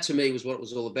that to me was what it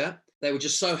was all about. They were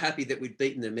just so happy that we'd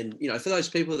beaten them. And, for those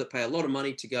people that pay a lot of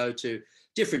money to go to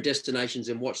different destinations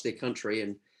and watch their country.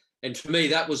 And for me,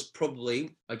 that was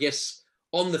probably, I guess,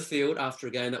 on the field after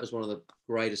a game, that was one of the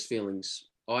greatest feelings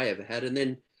I ever had. And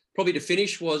then probably to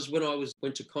finish was when I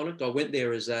went to Connacht. I went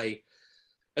there as a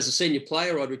senior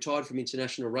player. I'd retired from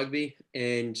international rugby,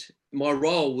 and my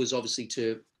role was obviously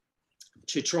to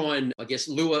try and, I guess,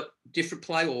 lure different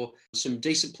play or some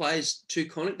decent players to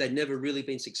Connacht. They'd never really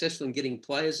been successful in getting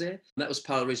players there. And that was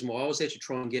part of the reason why I was there, to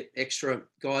try and get extra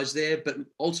guys there. But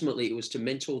ultimately it was to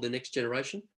mentor the next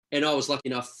generation. And I was lucky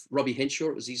enough, Robbie Henshaw,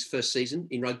 it was his first season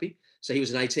in rugby. So he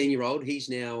was an 18-year-old. He's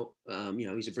now,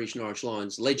 he's a British and Irish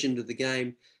Lions legend of the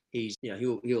game. He's,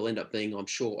 he'll end up being, I'm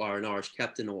sure, an Irish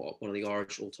captain or one of the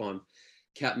Irish all-time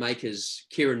cap makers,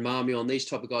 Kieran Marmion, these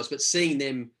type of guys. But seeing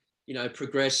them,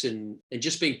 progress and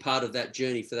just being part of that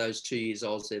journey for those 2 years I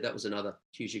was there, that was another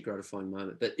hugely gratifying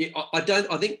moment. But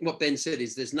I think what Ben said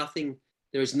is there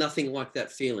is nothing like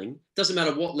that feeling. Doesn't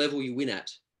matter what level you win at,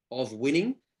 of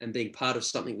winning and being part of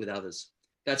something with others.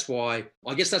 That's why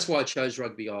I chose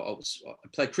rugby. I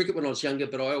played cricket when I was younger,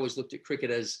 but I always looked at cricket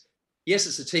as, yes,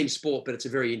 it's a team sport, but it's a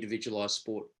very individualized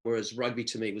sport. Whereas rugby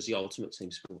to me was the ultimate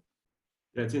team sport.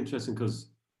 Yeah, it's interesting because,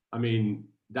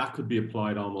 that could be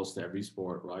applied almost to every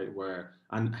sport, right?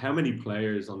 And how many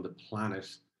players on the planet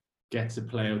get to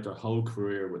play out their whole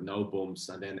career with no bumps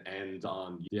and then end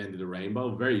on the end of the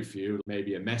rainbow? Very few,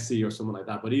 maybe a Messi or someone like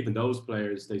that. But even those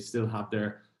players, they still have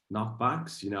their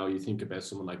knockbacks. You think about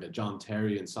someone like a John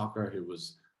Terry in soccer, who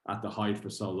was at the height for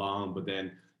so long, but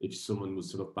then if someone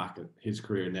was to look back at his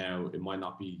career now, it might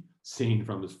not be seen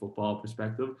from his football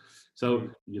perspective. So,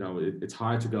 it's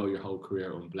hard to go your whole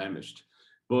career unblemished.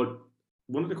 But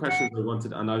one of the questions I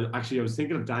wanted, and I was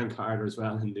thinking of Dan Carter as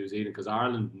well in New Zealand, because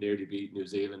Ireland nearly beat New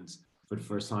Zealand for the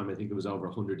first time. I think it was over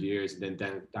 100 years. And then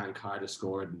Dan Carter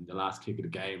scored in the last kick of the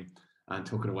game and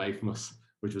took it away from us,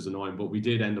 which was annoying. But we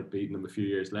did end up beating them a few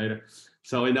years later.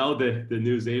 So I know the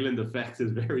New Zealand effect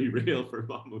is very real for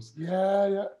almost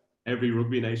every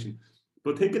rugby nation.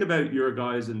 But thinking about your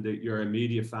guys and your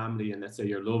immediate family, and let's say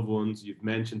your loved ones, you've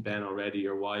mentioned Ben already,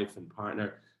 your wife and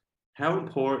partner. How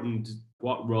important,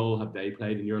 what role have they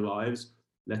played in your lives,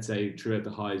 let's say throughout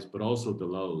the highs, but also the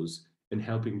lows, in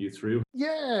helping you through?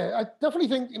 Yeah, I definitely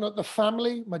think, the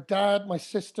family, my dad, my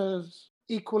sisters,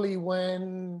 equally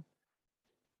when,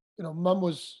 mum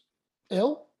was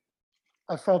ill,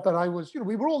 I felt that I was,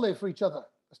 we were all there for each other.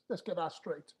 Let's get that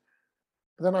straight.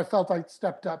 But then I felt I'd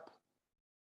stepped up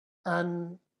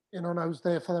and, and I was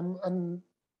there for them.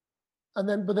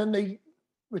 But then they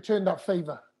returned that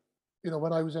favor.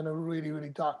 When I was in a really, really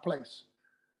dark place,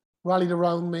 rallied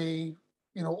around me,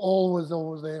 always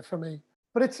there for me.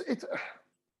 But it's,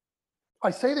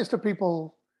 I say this to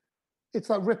people, it's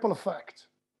that ripple effect.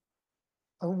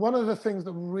 And one of the things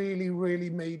that really,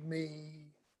 really made me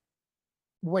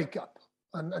wake up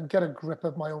and get a grip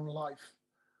of my own life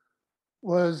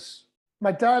was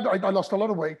my dad. I lost a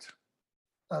lot of weight,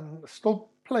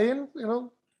 still playing,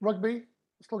 rugby,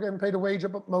 still getting paid a wage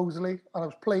up at Moseley, and I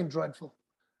was playing dreadful.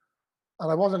 And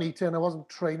I wasn't eating, I wasn't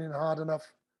training hard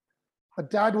enough. My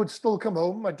dad would still come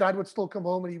home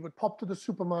and he would pop to the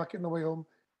supermarket on the way home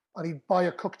and he'd buy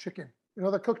a cooked chicken.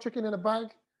 The cooked chicken in a bag?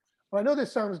 And I know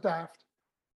this sounds daft,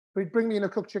 but he'd bring me in a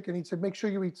cooked chicken. He'd say, make sure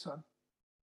you eat, son.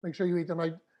 Make sure you eat.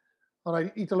 And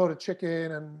I'd eat a lot of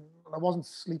chicken and I wasn't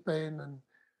sleeping.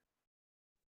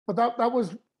 But that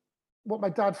was what my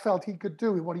dad felt he could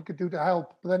do, what he could do to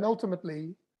help. But then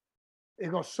ultimately,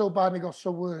 it got so bad and it got so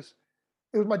worse.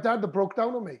 It was my dad that broke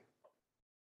down on me.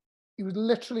 He was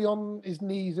literally on his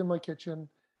knees in my kitchen,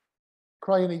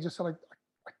 crying. He just said,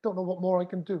 I don't know what more I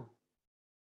can do.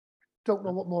 Don't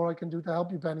know what more I can do to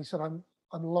help you, Ben. He said, I'm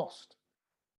lost.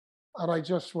 And I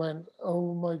just went,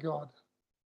 oh my God.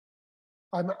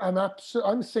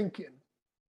 I'm sinking,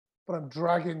 but I'm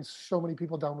dragging so many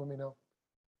people down with me now.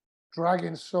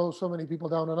 Dragging so many people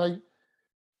down. And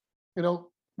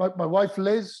my wife,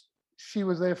 Liz, she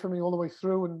was there for me all the way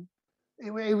through. And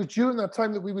it was during that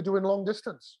time that we were doing long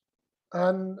distance.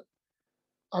 And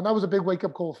that was a big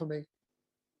wake-up call for me.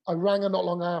 I rang her not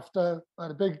long after. I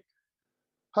had a big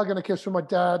hug and a kiss from my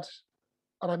dad.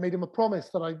 And I made him a promise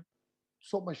that I'd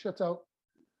sort my shit out.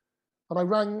 And I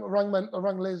rang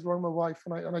Liz, rang my wife,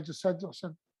 and I just said,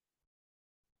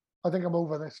 I think I'm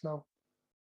over this now.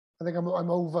 I think I'm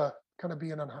over kind of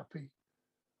being unhappy.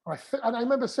 And I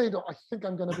remember saying, I think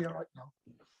I'm going to be all right now.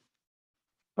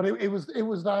 But it was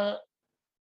that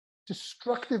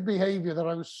destructive behavior that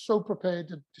I was so prepared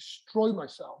to destroy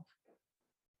myself.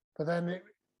 But then,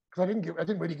 because I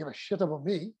didn't really give a shit about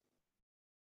me.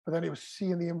 But then it was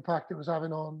seeing the impact it was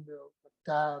having on my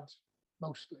dad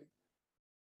mostly,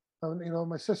 and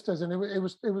my sisters, and it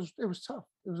was tough.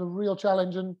 It was a real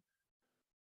challenge, and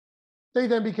they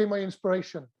then became my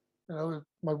inspiration.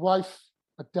 My wife,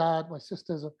 my dad, my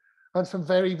sisters, and some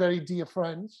very, very dear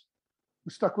friends who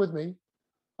stuck with me.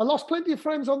 I lost plenty of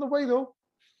friends on the way, though.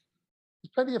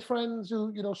 There's plenty of friends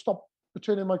who, stopped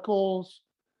returning my calls,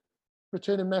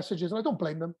 returning messages, and I don't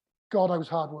blame them. God, I was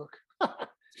hard work.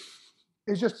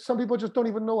 It's just some people just don't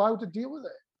even know how to deal with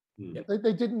it.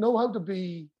 They didn't know how to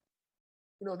be,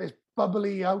 this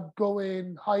bubbly,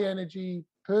 outgoing, high energy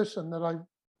person that I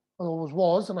always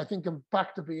was, and I think I'm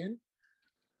back to being.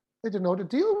 They didn't know how to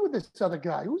deal with this other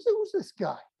guy. Who's this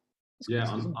guy?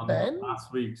 On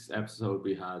last week's episode,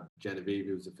 we had Genevieve,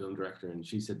 who was a film director, and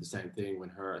she said the same thing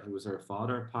when I think it was her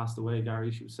father passed away,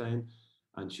 Gary, she was saying,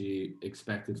 and she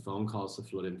expected phone calls to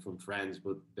flood in from friends,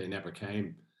 but they never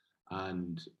came.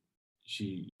 And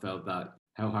she felt that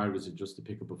how hard was it just to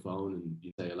pick up a phone and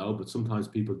you say hello, but sometimes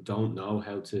people don't know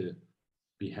how to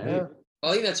behave. Yeah.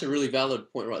 I think that's a really valid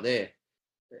point right there.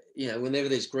 Whenever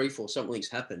there's grief or something's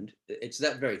happened, it's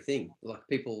that very thing. Like,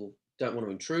 people don't want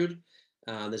to intrude.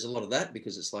 There's a lot of that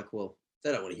because it's like, well,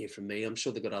 they don't want to hear from me. I'm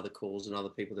sure they've got other calls and other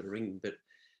people that are ringing. But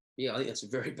yeah, I think that's a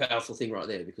very powerful thing right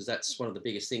there, because that's one of the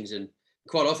biggest things. And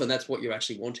quite often that's what you're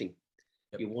actually wanting.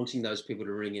 Yep. You're wanting those people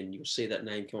to ring, and you'll see that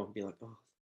name come up and be like, oh,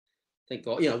 thank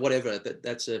God, whatever.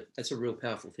 That's a real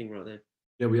powerful thing right there.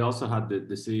 Yeah, we also had the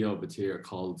CEO of Batyr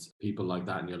called people like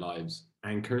that in your lives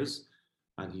anchors.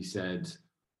 And he said,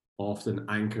 often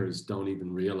anchors don't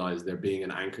even realize they're being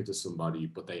an anchor to somebody,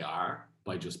 but they are,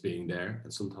 by just being there,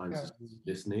 and sometimes just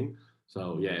listening.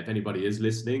 So yeah, if anybody is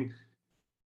listening,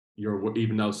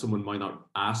 even though someone might not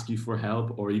ask you for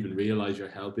help or even realize you're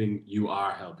helping, you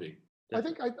are helping. I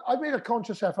think I made a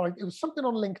conscious effort. It was something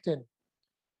on LinkedIn.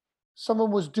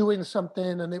 Someone was doing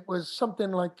something, and it was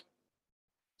something like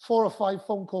 4 or 5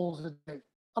 phone calls a day.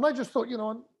 And I just thought,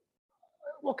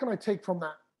 what can I take from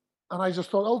that? And I just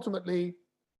thought, ultimately,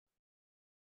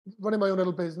 running my own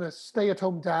little business,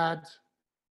 stay-at-home dad,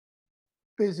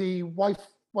 busy,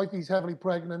 wifey's heavily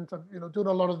pregnant, and doing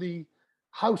a lot of the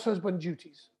house husband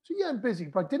duties. So yeah, I'm busy,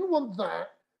 but I didn't want that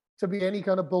to be any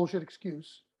kind of bullshit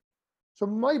excuse. So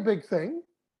my big thing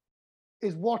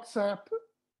is WhatsApp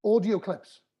audio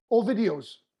clips or videos,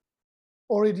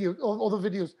 or the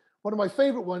videos. One of my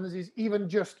favorite ones is even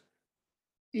just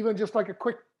like a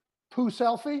quick poo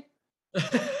selfie.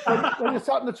 when you're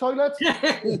sat in the toilet.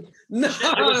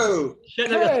 No.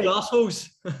 Shitting out your assholes.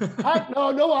 No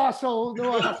arsehole.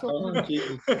 No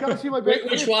arsehole. Oh, Can't see my baby.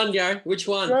 Which one, Gary? Which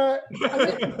one?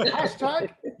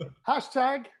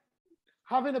 Hashtag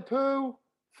having a poo,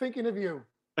 thinking of you.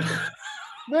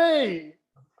 Me.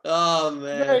 Oh,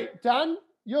 man. Hey, Dan,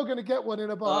 you're going to get one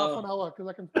in about half an hour, because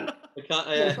I can't.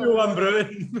 Yeah. No, I'm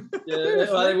brewing.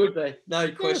 Yeah, well, they would be.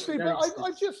 No question. But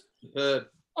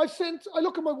I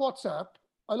look at my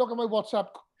WhatsApp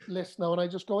list now, and I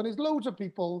just go, and there's loads of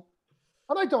people,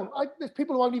 and there's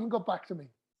people who haven't even got back to me.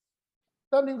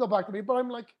 They haven't even got back to me, but I'm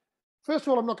like, first of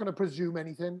all, I'm not going to presume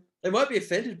anything. They might be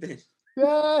offended, Ben.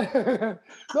 Yeah.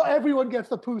 Not everyone gets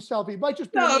the poo selfie. It might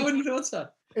just be I wouldn't have thought so.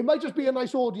 It might just be a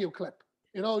nice audio clip.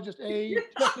 Just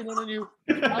checking in on you.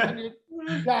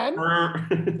 Dan,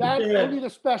 only the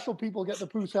special people get the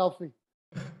poo selfie.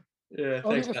 Yeah,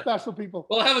 only thanks, the special people.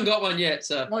 Well, I haven't got one yet,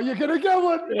 so. No, you're gonna get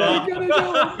one. Yeah. You're gonna get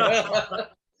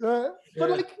one. But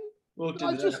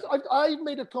I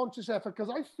made a conscious effort because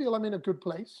I feel I'm in a good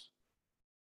place.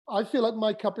 I feel like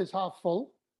my cup is half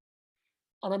full,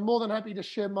 and I'm more than happy to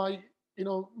share my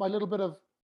little bit of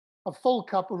a full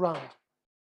cup around.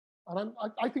 And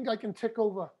I think I can tick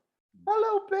over.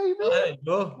 Hello, baby. There you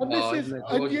go.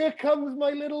 And here comes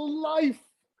my little life.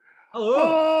 Hello.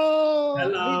 Oh,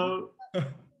 Hello.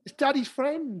 It's Daddy's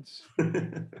friends.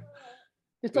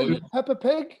 It's like Peppa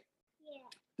Pig. Yeah.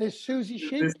 There's Susie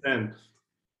Sheep.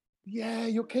 Yeah,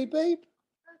 you okay, babe?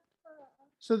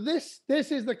 So this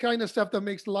is the kind of stuff that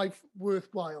makes life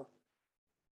worthwhile.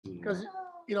 Because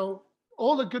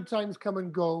all the good times come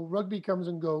and go. Rugby comes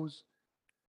and goes.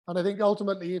 And I think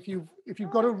ultimately, if you've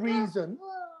got a reason,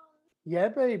 yeah,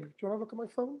 babe, do you want to look at my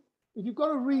phone? If you've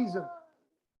got a reason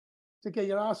to get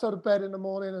your ass out of bed in the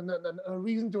morning and a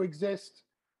reason to exist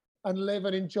and live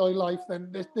and enjoy life,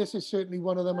 then this is certainly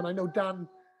one of them. And I know Dan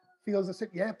feels the same.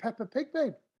 Yeah, Peppa Pig,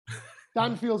 babe.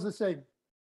 Dan feels the same.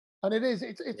 And it is.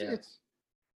 It's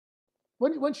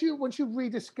once you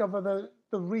rediscover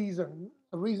the reason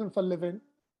for living,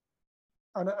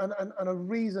 and a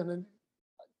reason and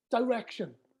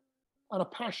direction. and a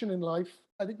passion in life,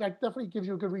 I think that definitely gives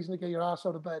you a good reason to get your ass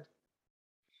out of bed.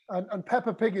 And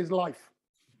Peppa Pig is life,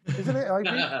 isn't it,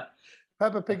 Ivy?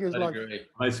 Peppa Pig is life. Agree.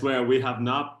 I swear we have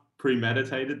not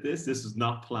premeditated this. This is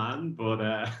not planned, but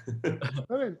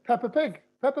Peppa Pig,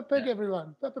 Yeah.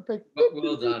 everyone, Peppa Pig.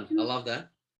 Well done. I love that.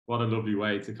 what a lovely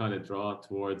way to kind of draw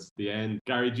towards the end.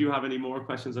 Gary, do you have any more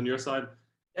questions on your side?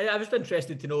 Yeah, I was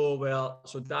interested to know, well,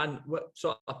 so Dan, what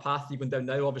sort of path are you going down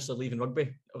now? Obviously leaving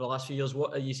rugby over the last few years.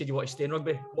 What you said you want to stay in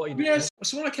rugby. What are you doing? Yes.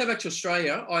 So when I came back to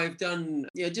Australia, I've done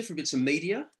different bits of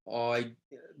media. I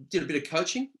did a bit of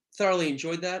coaching. Thoroughly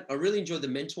enjoyed that. I really enjoyed the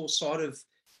mentor side of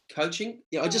coaching.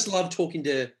 I just love talking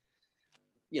to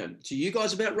you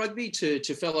guys about rugby, to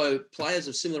fellow players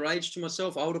of similar age to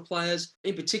myself, older players,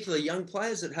 in particular young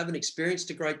players that haven't experienced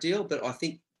a great deal. But I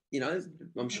think,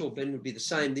 I'm sure Ben would be the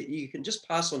same, that you can just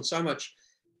pass on so much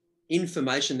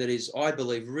information that is, I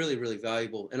believe, really, really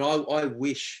valuable. And I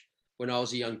wish when I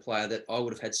was a young player that I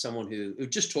would have had someone who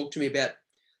just talked to me about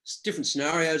different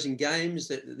scenarios in games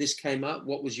that this came up.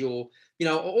 What was your,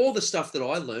 all the stuff that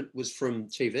I learned was from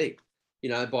TV,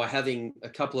 by having a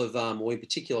couple of, or in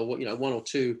particular, one or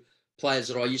two players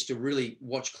that I used to really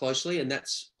watch closely. And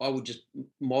I would just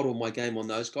model my game on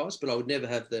those guys, but I would never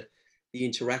have the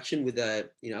interaction with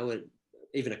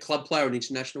even a club player, an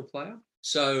international player.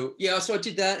 So I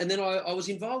did that. And then I was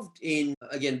involved in,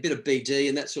 again, a bit of BD,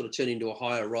 and that sort of turned into a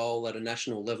higher role at a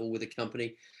national level with a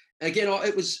company. Again,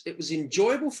 it was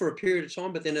enjoyable for a period of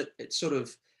time, but then it sort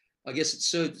of, I guess it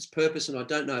served its purpose, and I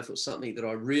don't know if it was something that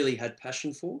I really had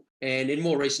passion for. And in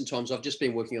more recent times, I've just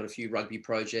been working on a few rugby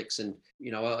projects, and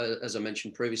as I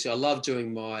mentioned previously, I love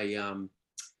doing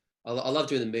I love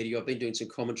doing the media. I've been doing some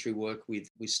commentary work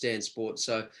with Stan Sports,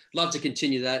 so love to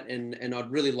continue that, and I'd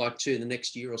really like to in the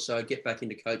next year or so get back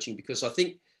into coaching, because I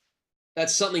think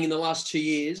that's something in the last 2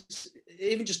 years.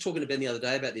 Even just talking to Ben the other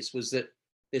day about this, was that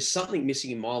there's something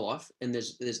missing in my life, and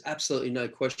there's absolutely no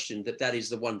question that is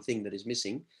the one thing that is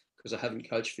missing, because I haven't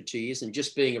coached for 2 years, and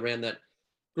just being around that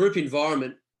group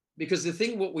environment. Because the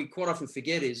thing, what we quite often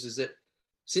forget is that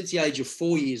since the age of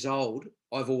 4 years old,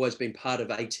 I've always been part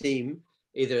of a team,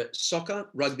 either soccer,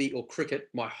 rugby, or cricket,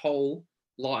 my whole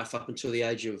life up until the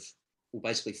age of,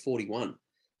 basically 41.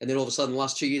 And then all of a sudden, the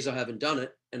last 2 years, I haven't done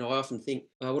it. And I often think,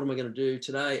 what am I going to do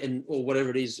today? Or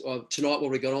whatever it is, tonight, what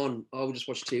we got on, I will just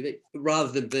watch TV,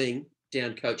 rather than being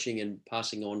down coaching and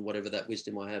passing on whatever that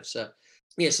wisdom I have. So,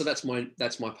 so that's my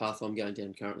path I'm going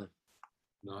down currently.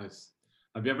 Nice.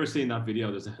 Have you ever seen that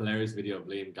video? There's a hilarious video of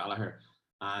Liam Gallagher,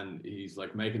 and he's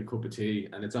like making a cup of tea,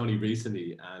 and it's only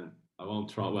recently, and I won't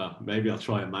try, well, maybe I'll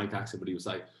try a Manc accent, but he was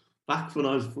like, back when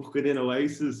I was fucking in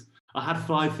Oasis, I had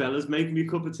 5 fellas making me a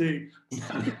cup of tea.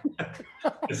 I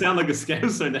sound like a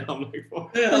scouser now. I'm like,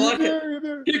 what? Yeah, I like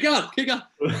it. Keep going.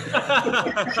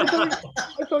 I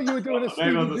thought you were doing a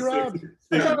Stevie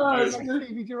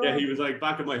Gerrard. Yeah, he was like,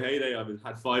 back in my heyday, I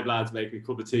had 5 lads making a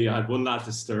cup of tea. I had 1 lad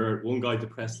to stir it, 1 guy to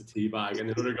press the tea bag, and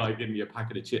another guy giving me a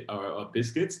packet of of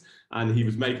biscuits. And he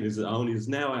was making his own. He says,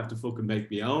 now I have to fucking make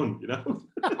my own,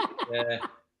 Yeah.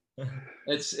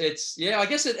 It's I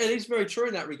guess it is very true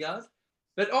in that regard.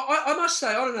 But I must say,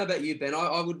 I don't know about you, Ben.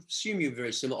 I would assume you're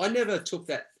very similar. I never took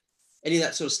any of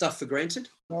that sort of stuff for granted.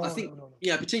 No, I think, no.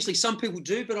 potentially some people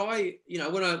do, but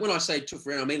when I say took for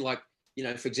granted, I mean, like,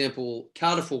 for example,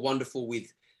 Cardiff were wonderful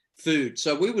with food.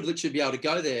 So we would literally be able to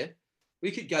go there.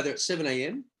 We could go there at 7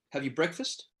 a.m., have your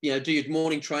breakfast, do your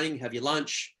morning training, have your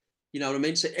lunch, you know what I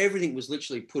mean? So everything was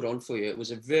literally put on for you. It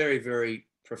was a very, very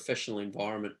professional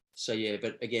environment. So,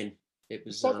 but again, it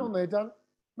was... Spot on there, Dan.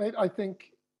 Mate, I think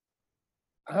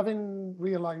having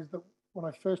realised that when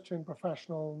I first turned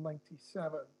professional in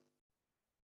 97,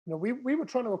 we were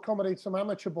trying to accommodate some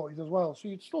amateur boys as well. So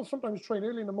you'd still sometimes train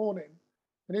early in the morning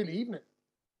and early evening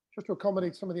just to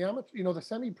accommodate some of the amateur, the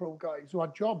semi-pro guys who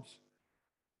had jobs.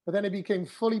 But then it became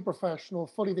fully professional,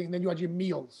 fully thing. And then you had your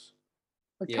meals.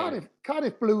 Like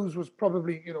Cardiff Blues was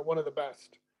probably, one of the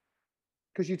best.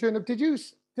 Because you turned up, did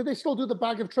they still do the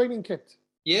bag of training kit?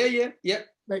 Yeah.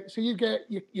 Like, so you get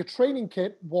your training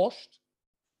kit washed.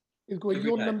 It'd go in Every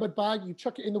your day. numbered bag. You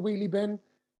chuck it in the wheelie bin.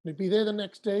 You'd be there the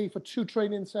next day for 2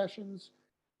 training sessions.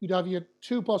 You'd have your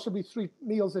 2, possibly 3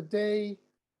 meals a day.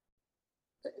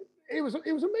 It was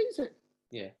amazing.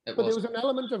 Yeah, But there was an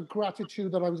element of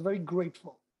gratitude that I was very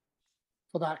grateful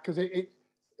for that, because it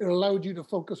allowed you to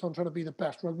focus on trying to be the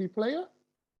best rugby player.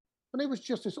 And it was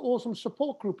just this awesome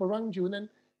support group around you. And then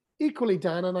equally,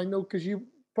 Dan, and I know because you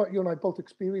and I both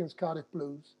experienced Cardiff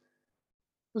Blues,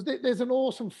 there's an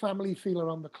awesome family feel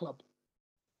around the club.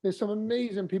 There's some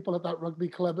amazing people at that rugby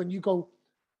club, and you go,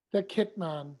 the kit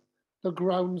man, the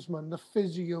groundsman, the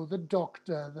physio, the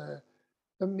doctor,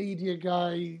 the media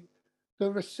guy,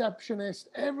 the receptionist,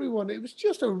 everyone. It was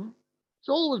just it's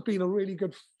always been a really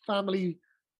good family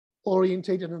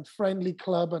orientated and friendly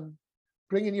club, and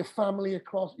bringing your family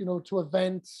across, to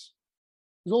events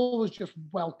was always just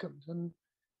welcomed. And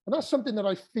that's something that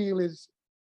I feel is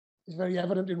very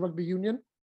evident in rugby union,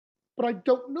 but I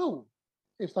don't know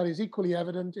if that is equally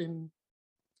evident in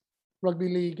rugby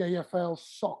league, AFL,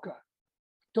 soccer.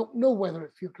 Don't know whether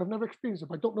it feels, I've never experienced it,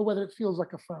 but I don't know whether it feels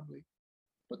like a family.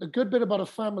 But the good bit about a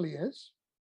family is,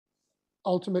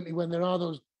 ultimately, when there are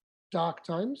those dark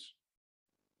times,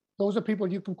 those are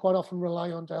people you can quite often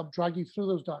rely on to help drag you through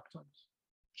those dark times,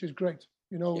 which is great.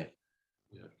 Yeah.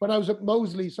 When I was at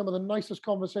Moseley, some of the nicest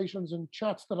conversations and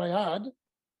chats that I had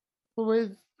were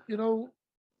with,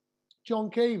 John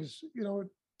Caves,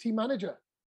 team manager.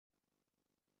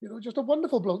 Just a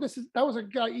wonderful bloke. That was a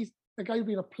guy, he's a guy who'd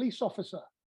been a police officer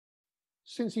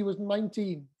since he was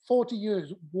 19, 40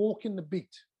 years, walking the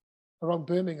beat around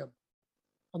Birmingham.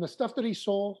 And the stuff that he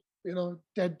saw,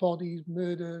 dead bodies,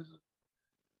 murders,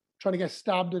 trying to get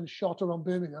stabbed and shot around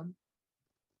Birmingham,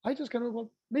 I just kind of,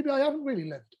 well, maybe I haven't really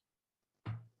lived.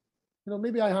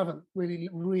 Maybe I haven't really,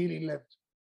 really lived.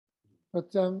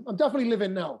 But I'm definitely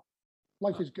living now.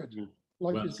 Life is good.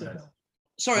 Life is good now.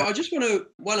 Sorry, I just want to,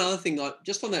 one other thing,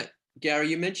 just on that, Gary,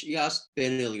 you asked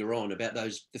Ben earlier on about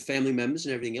the family members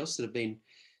and everything else that have been,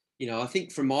 I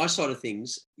think from my side of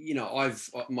things,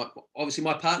 obviously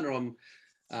my partner,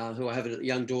 who I have a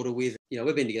young daughter with,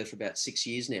 we've been together for about 6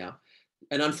 years now.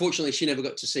 And unfortunately, she never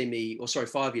got to see me,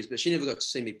 5 years, but she never got to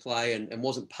see me play and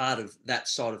wasn't part of that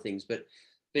side of things. But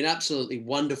been absolutely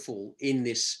wonderful in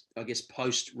this, I guess,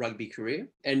 post-rugby career.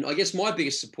 And I guess my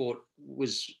biggest support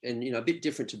was, and, a bit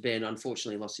different to Ben,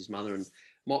 unfortunately lost his mother, and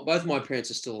both my parents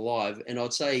are still alive. And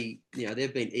I'd say,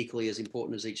 they've been equally as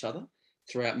important as each other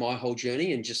throughout my whole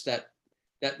journey. And just that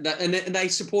and they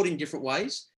support in different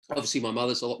ways. Obviously, my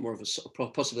mother's a lot more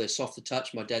of possibly a softer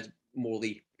touch. My dad's more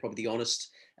probably the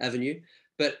honest avenue.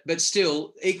 But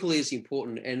still equally as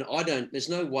important. And there's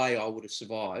no way I would have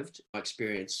survived my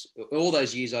experience, all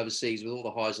those years overseas with all the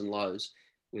highs and lows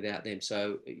without them.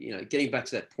 So, getting back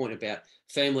to that point about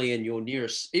family and your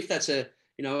nearest, if that's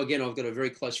again, I've got a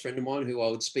very close friend of mine who I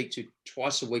would speak to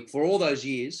twice a week for all those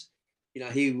years.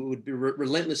 He would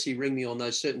relentlessly ring me on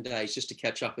those certain days just to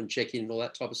catch up and check in and all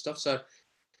that type of stuff. So,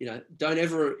 don't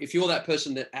ever, if you're that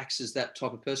person that acts as that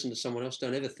type of person to someone else,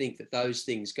 don't ever think that those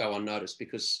things go unnoticed,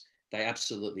 because they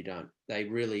absolutely don't. They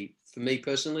really, for me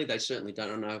personally, they certainly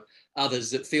don't. I know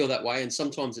others that feel that way. And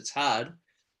sometimes it's hard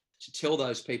to tell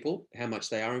those people how much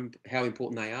they are and how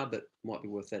important they are, but it might be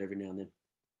worth that every now and then.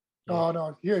 Oh,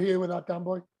 no, you're here with that, Dan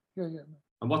boy. Yeah.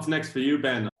 And what's next for you,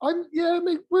 Ben?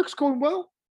 Work's going well.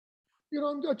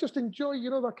 I just enjoy,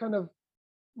 that kind of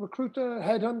recruiter,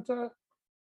 headhunter,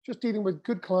 just dealing with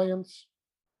good clients,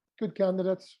 good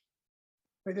candidates.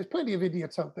 There's plenty of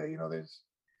idiots out there, there's,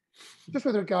 just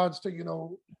with regards to,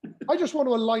 I just want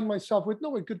to align myself with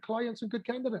good clients and good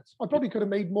candidates. I probably could have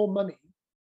made more money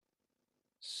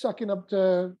sucking up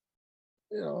to,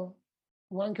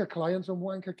 wanker clients and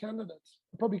wanker candidates.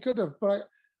 I probably could have, but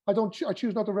I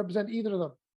choose not to represent either of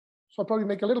them. So I probably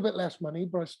make a little bit less money,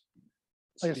 but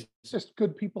I assist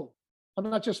good people.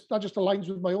 And that just aligns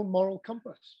with my own moral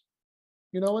compass.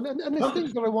 And there's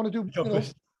things that I want to do,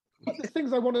 there's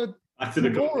things I want to do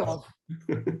more of.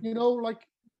 Like,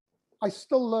 I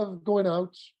still love going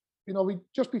out. We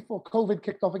just before COVID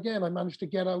kicked off again, I managed to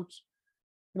get out,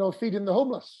 feeding the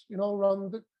homeless,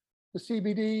 around the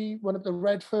CBD, went up to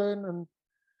Redfern and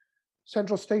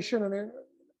Central Station, and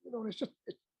it's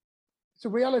a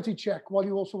reality check while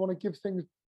you also want to give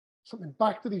something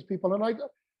back to these people. And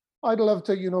I'd love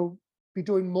to, be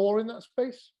doing more in that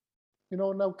space.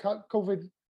 Now COVID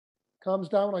calms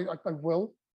down, I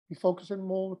will be focusing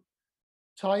more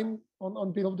time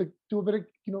on being able to do a bit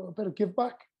of give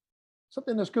back,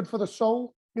 something that's good for the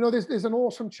soul. There's an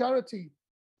awesome charity,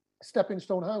 Stepping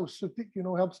Stone House,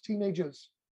 who helps teenagers.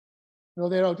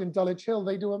 They're out in Dulwich Hill.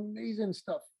 They do amazing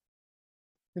stuff.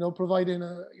 Providing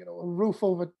a roof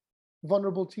over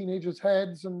vulnerable teenagers'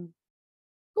 heads, and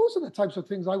those are the types of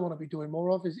things I want to be doing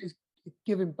more of. Is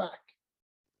giving back,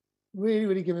 really,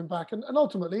 really giving back, and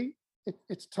ultimately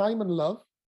it's time and love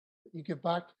that you give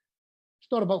back.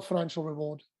 It's not about financial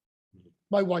reward.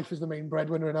 My wife is the main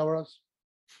breadwinner in our house.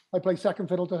 I play second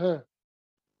fiddle to her.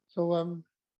 So,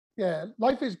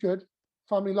 life is good.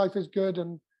 Family life is good.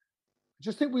 And I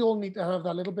just think we all need to have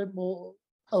that little bit more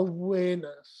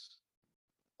awareness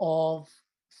of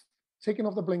taking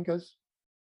off the blinkers,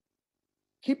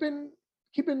 keeping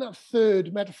that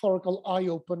third metaphorical eye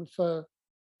open for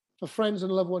friends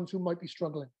and loved ones who might be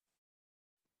struggling.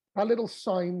 That little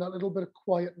sign, that little bit of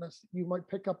quietness that you might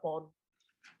pick up on,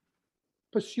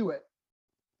 pursue it.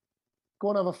 Go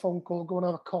and have a phone call, go and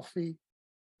have a coffee,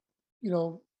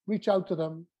 reach out to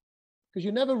them, because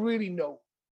you never really know.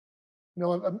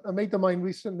 A mate of mine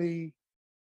recently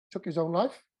took his own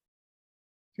life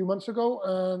a few months ago,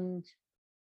 and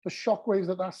the shockwaves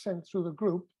that sent through the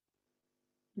group,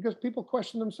 because people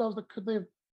question themselves that could they have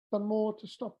done more to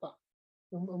stop that?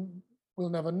 And we'll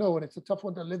never know, and it's a tough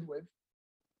one to live with.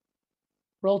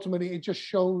 But ultimately, it just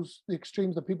shows the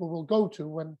extremes that people will go to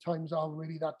when times are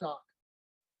really that dark.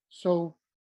 So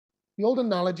the old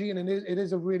analogy, and it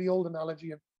is a really old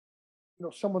analogy of,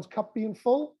 someone's cup being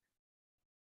full.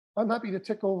 I'm happy to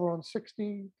tick over on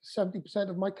 60, 70%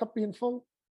 of my cup being full,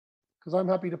 because I'm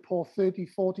happy to pour 30,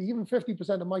 40, even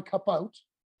 50% of my cup out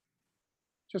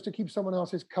just to keep someone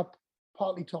else's cup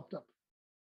partly topped up.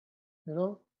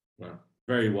 Wow.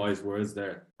 Very wise words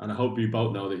there. And I hope you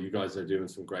both know that you guys are doing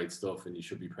some great stuff and you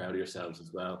should be proud of yourselves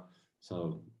as well.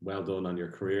 So well done on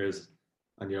your careers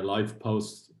and your life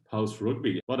post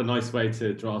rugby. What a nice way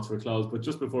to draw to a close. But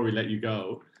just before we let you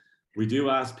go, we do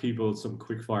ask people some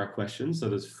quick fire questions. So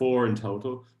there's 4 in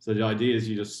total. So the idea is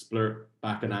you just splurt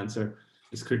back an answer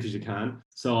as quick as you can.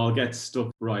 So I'll get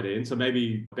stuck right in. So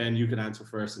maybe Ben, you can answer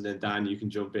first, and then Dan, you can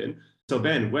jump in. So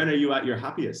Ben, when are you at your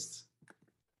happiest?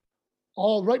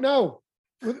 Oh, right now,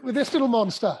 with this little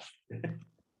monster.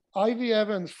 Ivy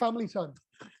Evans, family time,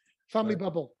 family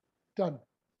bubble, done.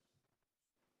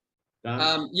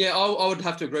 Dan? Yeah, I would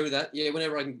have to agree with that. Yeah,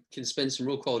 whenever I can spend some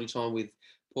real quality time with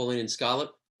Pauline and Scarlett,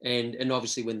 and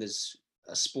obviously when there's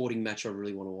a sporting match I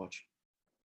really want to watch.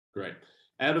 Great.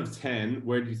 Out of 10,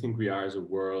 where do you think we are as a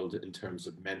world in terms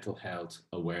of mental health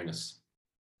awareness?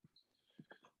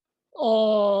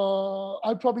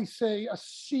 I'd probably say a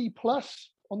C+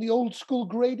 on the old school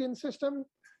grading system.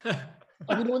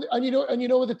 and with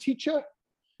the teacher,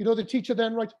 the teacher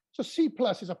then writes, so C+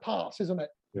 is a pass, isn't it?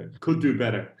 Yeah. Could do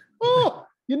better. Oh,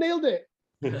 you nailed it.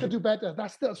 Could do better.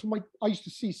 That's I used to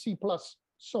see C+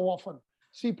 so often.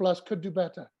 C+ could do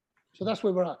better. So that's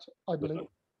where we're at, I believe.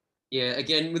 Yeah,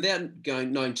 again, without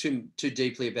knowing too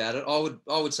deeply about it,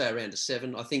 I would say around a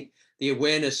 7. I think the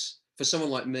awareness for someone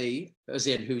like me,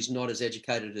 again, who's not as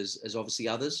educated as obviously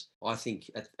others, I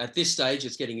think at this stage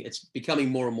it's becoming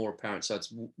more and more apparent. So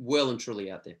it's well and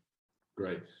truly out there.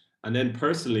 Great. And then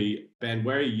personally, Ben,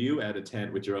 where are you out of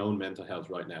 10 with your own mental health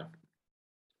right now?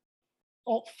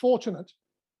 Oh, fortunate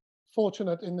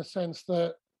in the sense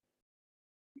that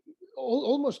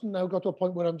almost now got to a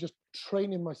point where I'm just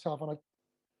training myself, and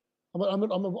I'm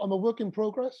a work in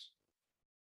progress.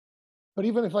 But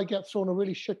even if I get thrown a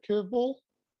really shit curveball,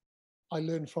 I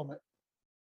learn from it.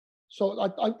 So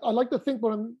I like to think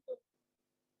when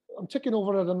I'm ticking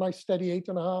over at a nice steady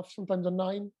 8.5, sometimes a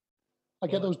 9. I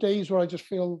get those days where I just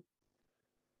feel,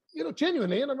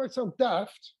 genuinely, and I might sound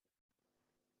daft,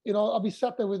 I'll be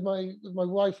sat there with my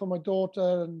wife or my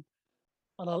daughter, and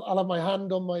I'll have my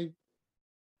hand on my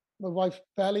wife's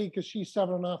belly because she's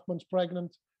 7.5 months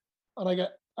pregnant, and I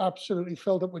get absolutely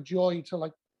filled up with joy to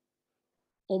like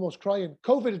almost crying.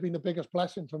 COVID has been the biggest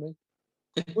blessing for me.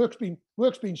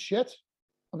 Work's been shit.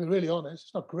 I'll be really honest.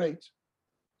 It's not great.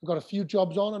 I've got a few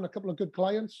jobs on and a couple of good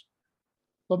clients,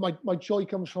 but my joy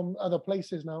comes from other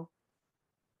places now.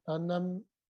 And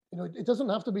it doesn't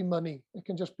have to be money. It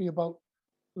can just be about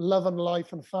love and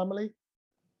life and family.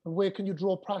 And where can you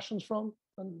draw passions from?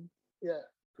 And yeah.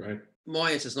 Great.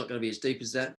 My answer's not going to be as deep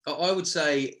as that. I would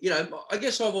say, I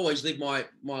guess I've always lived my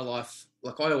life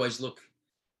like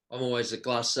I'm always a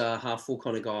glass half full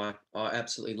kind of guy. I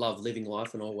absolutely love living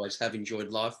life and always have enjoyed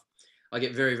life. I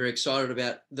get very, very excited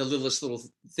about the littlest little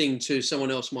thing to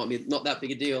someone else might be not that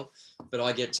big a deal, but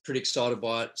I get pretty excited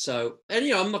by it. So,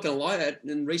 and I'm not going to lie,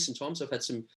 in recent times I've had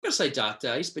some, I'm going to say dark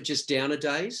days, but just downer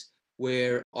days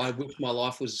where I wish my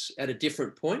life was at a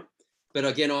different point. But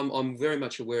again, I'm very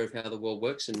much aware of how the world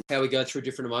works and how we go through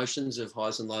different emotions of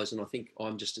highs and lows. And I think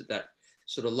I'm just at that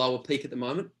sort of lower peak at the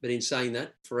moment. But in saying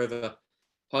that, forever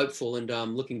hopeful and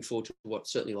looking forward to what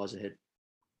certainly lies ahead.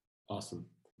 Awesome.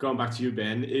 Going back to you,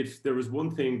 Ben, if there was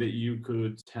one thing that you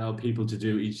could tell people to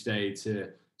do each day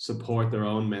to support their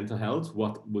own mental health,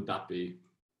 what would that be?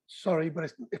 Sorry, but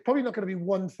it's probably not going to be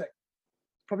one thing.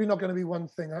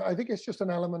 I think it's just an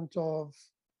element of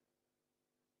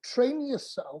train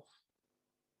yourself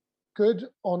good,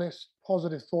 honest,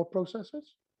 positive thought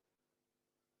processes.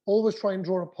 Always try and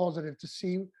draw a positive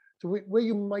to where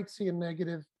you might see a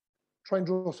negative, try and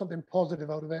draw something positive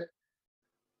out of it.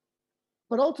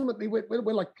 But ultimately, we're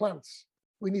like plants.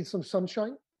 We need some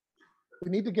sunshine. We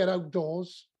need to get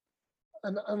outdoors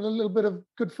and a little bit of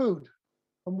good food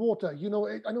and water. I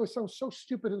know it sounds so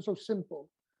stupid and so simple,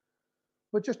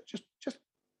 but just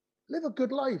live a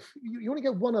good life. You only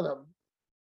get one of them.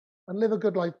 and live a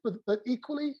good life. But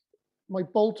equally, my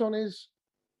bolt on is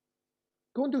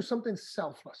go and do something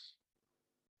selfless.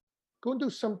 Go and do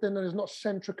something that is not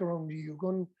centric around you.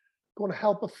 Go and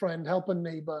help a friend, help a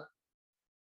neighbor,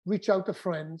 reach out to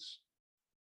friends.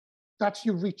 That's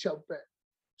your reach out there.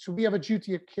 So we have a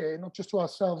duty of care, not just to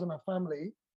ourselves and our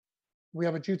family. We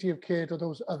have a duty of care to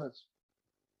those others.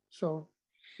 So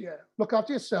yeah, look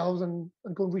after yourselves and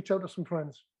go and reach out to some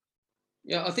friends.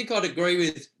 Yeah, I think I'd agree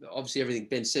with obviously everything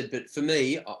Ben said, but for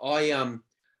me,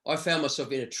 I found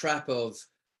myself in a trap of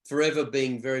forever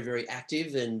being very, very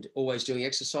active and always doing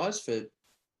exercise for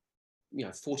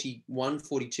 41,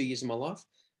 42 years of my life.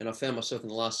 And I found myself in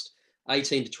the last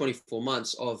 18 to 24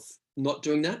 months of not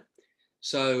doing that.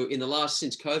 So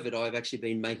since COVID, I've actually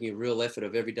been making a real effort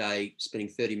of every day spending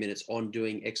 30 minutes on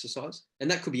doing exercise. And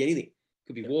that could be anything. It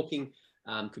could be walking,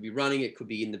 could be running, it could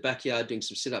be in the backyard doing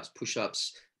some sit-ups,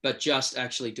 push-ups, but just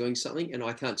actually doing something. And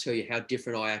I can't tell you how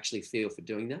different I actually feel for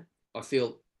doing that. I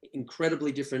feel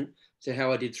incredibly different to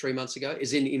how I did 3 months ago,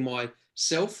 as in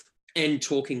myself and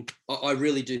talking. I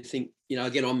really do think,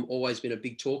 again, I'm always been a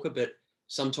big talker, but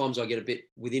sometimes I get a bit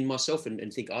within myself and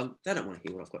think, they don't want to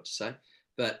hear what I've got to say.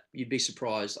 But you'd be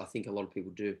surprised. I think a lot of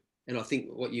people do. And I think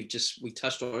what we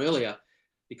touched on earlier,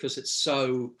 because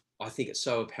I think it's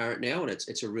so apparent now, and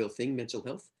it's a real thing, mental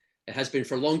health. It has been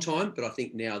for a long time, but I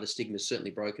think now the stigma is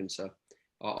certainly broken. So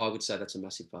I would say that's a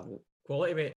massive part of it.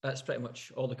 Quality, mate. That's pretty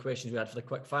much all the questions we had for the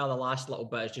quick fire. The last little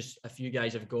bit is just if you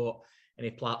guys have got any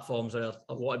platforms or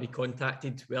want to be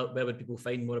contacted, where would people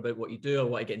find more about what you do or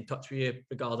want to get in touch with you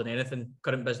regarding anything,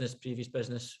 current business, previous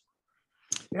business?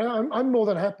 Yeah, I'm more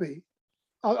than happy.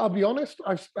 I'll be honest,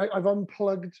 I've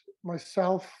unplugged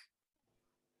myself.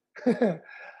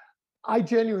 I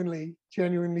genuinely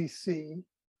see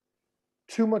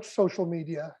too much social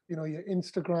media, your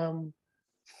Instagram,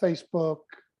 Facebook,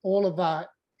 all of that.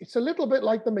 It's a little bit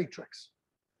like the Matrix.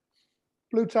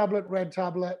 Blue tablet, red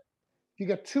tablet. If you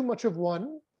get too much of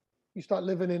one, you start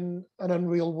living in an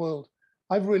unreal world.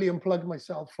 I've really unplugged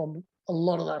myself from a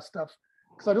lot of that stuff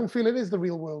because I don't feel it is the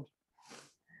real world.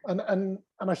 And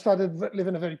I started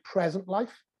living a very present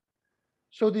life.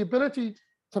 So the ability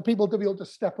for people to be able to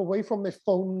step away from their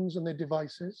phones and their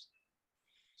devices,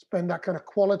 spend that kind of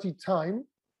quality time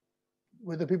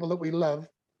with the people that we love,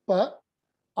 but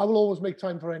I will always make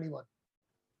time for anyone.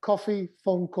 Coffee,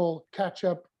 phone call, catch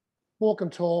up, walk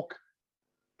and talk,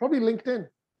 probably LinkedIn.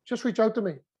 Just reach out to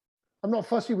me. I'm not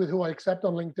fussy with who I accept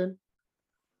on LinkedIn.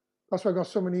 That's why I got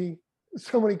so many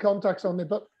contacts on there.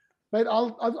 But mate,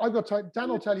 I've got time. Dan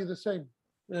will tell you the same.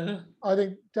 Uh-huh. I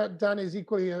think Dan is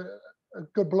equally a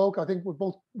good bloke. I think we're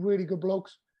both really good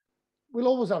blokes. We'll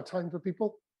always have time for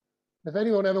people. If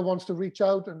anyone ever wants to reach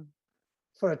out and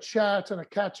for a chat and a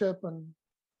catch up, and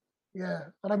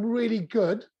I'm really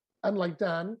good, unlike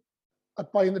Dan,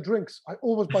 at buying the drinks. I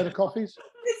always buy the coffees.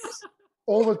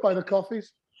 Always buy the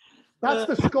coffees. That's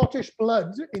the Scottish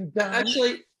blood in Dan.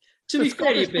 Actually, to be fair,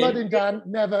 Scottish blood in Dan,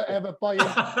 never ever buying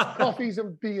coffees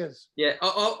and beers. Yeah,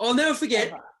 I'll never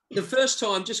forget the first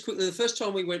time. Just quickly, the first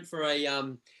time we went for I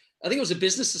think it was a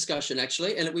business discussion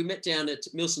actually, and we met down at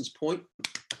Milson's Point.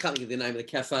 I can't think of the name of the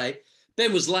cafe.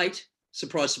 Ben was late.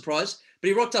 Surprise, surprise. But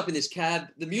he rocked up in this cab.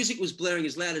 The music was blaring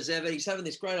as loud as ever. He's having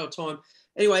this great old time.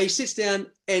 Anyway, he sits down,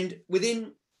 and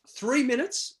within 3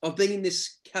 minutes of being in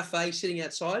this cafe sitting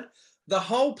outside, the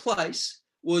whole place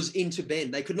was into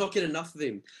Ben. They could not get enough of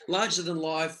him. Larger than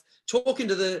life, talking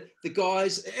to the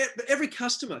guys. Every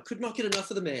customer could not get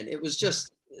enough of the man. It was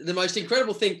just the most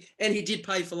incredible thing. And he did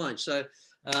pay for lunch. So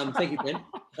thank you, Ben.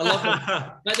 I love it.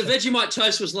 Mate, the Vegemite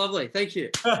toast was lovely. Thank you.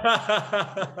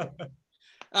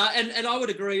 And I would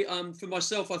agree. For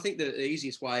myself, I think the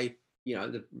easiest way,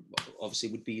 obviously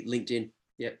would be LinkedIn.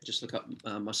 Yeah, just look up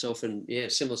myself and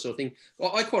similar sort of thing.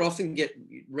 I quite often get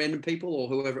random people or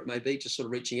whoever it may be just sort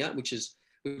of reaching out, which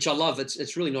I love.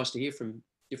 It's really nice to hear from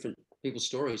different people's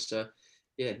stories. So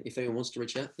yeah, if anyone wants to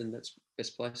reach out, then that's the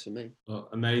best place for me. Well,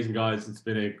 amazing, guys. It's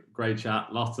been a great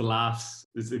chat. Lots of laughs.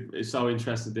 It's so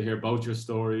interesting to hear both your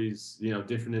stories,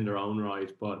 different in their own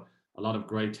right, but a lot of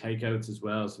great takeouts as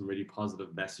well. Some really positive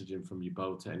messaging from you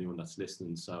both to anyone that's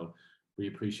listening. So we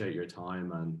appreciate your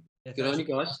time and good on you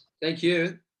guys. Thank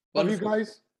you. Love you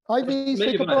guys. Hi, V.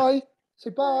 Say goodbye. Say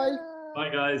bye. Bye,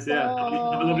 guys. Yeah. Bye.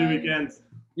 Have a lovely weekend.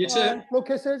 You too. No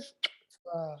kisses.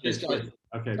 Cheers, guys.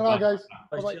 Okay. Bye, guys.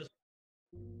 Bye.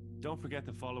 Don't forget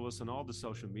to follow us on all the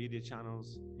social media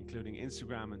channels, including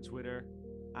Instagram and Twitter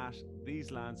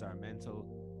 @TheseLadsAreMental.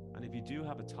 And if you do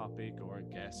have a topic or a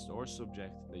guest or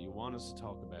subject that you want us to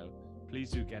talk about, please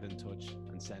do get in touch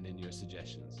and send in your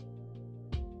suggestions.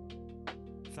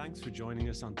 Thanks for joining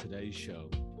us on today's show.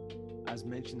 As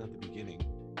mentioned at the beginning,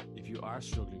 if you are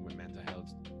struggling with mental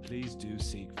health, please do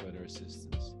seek further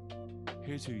assistance.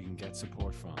 Here's who you can get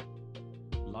support from: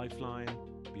 Lifeline,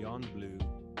 Beyond Blue,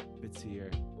 Bitsy,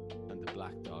 and the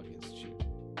Black Dog Institute.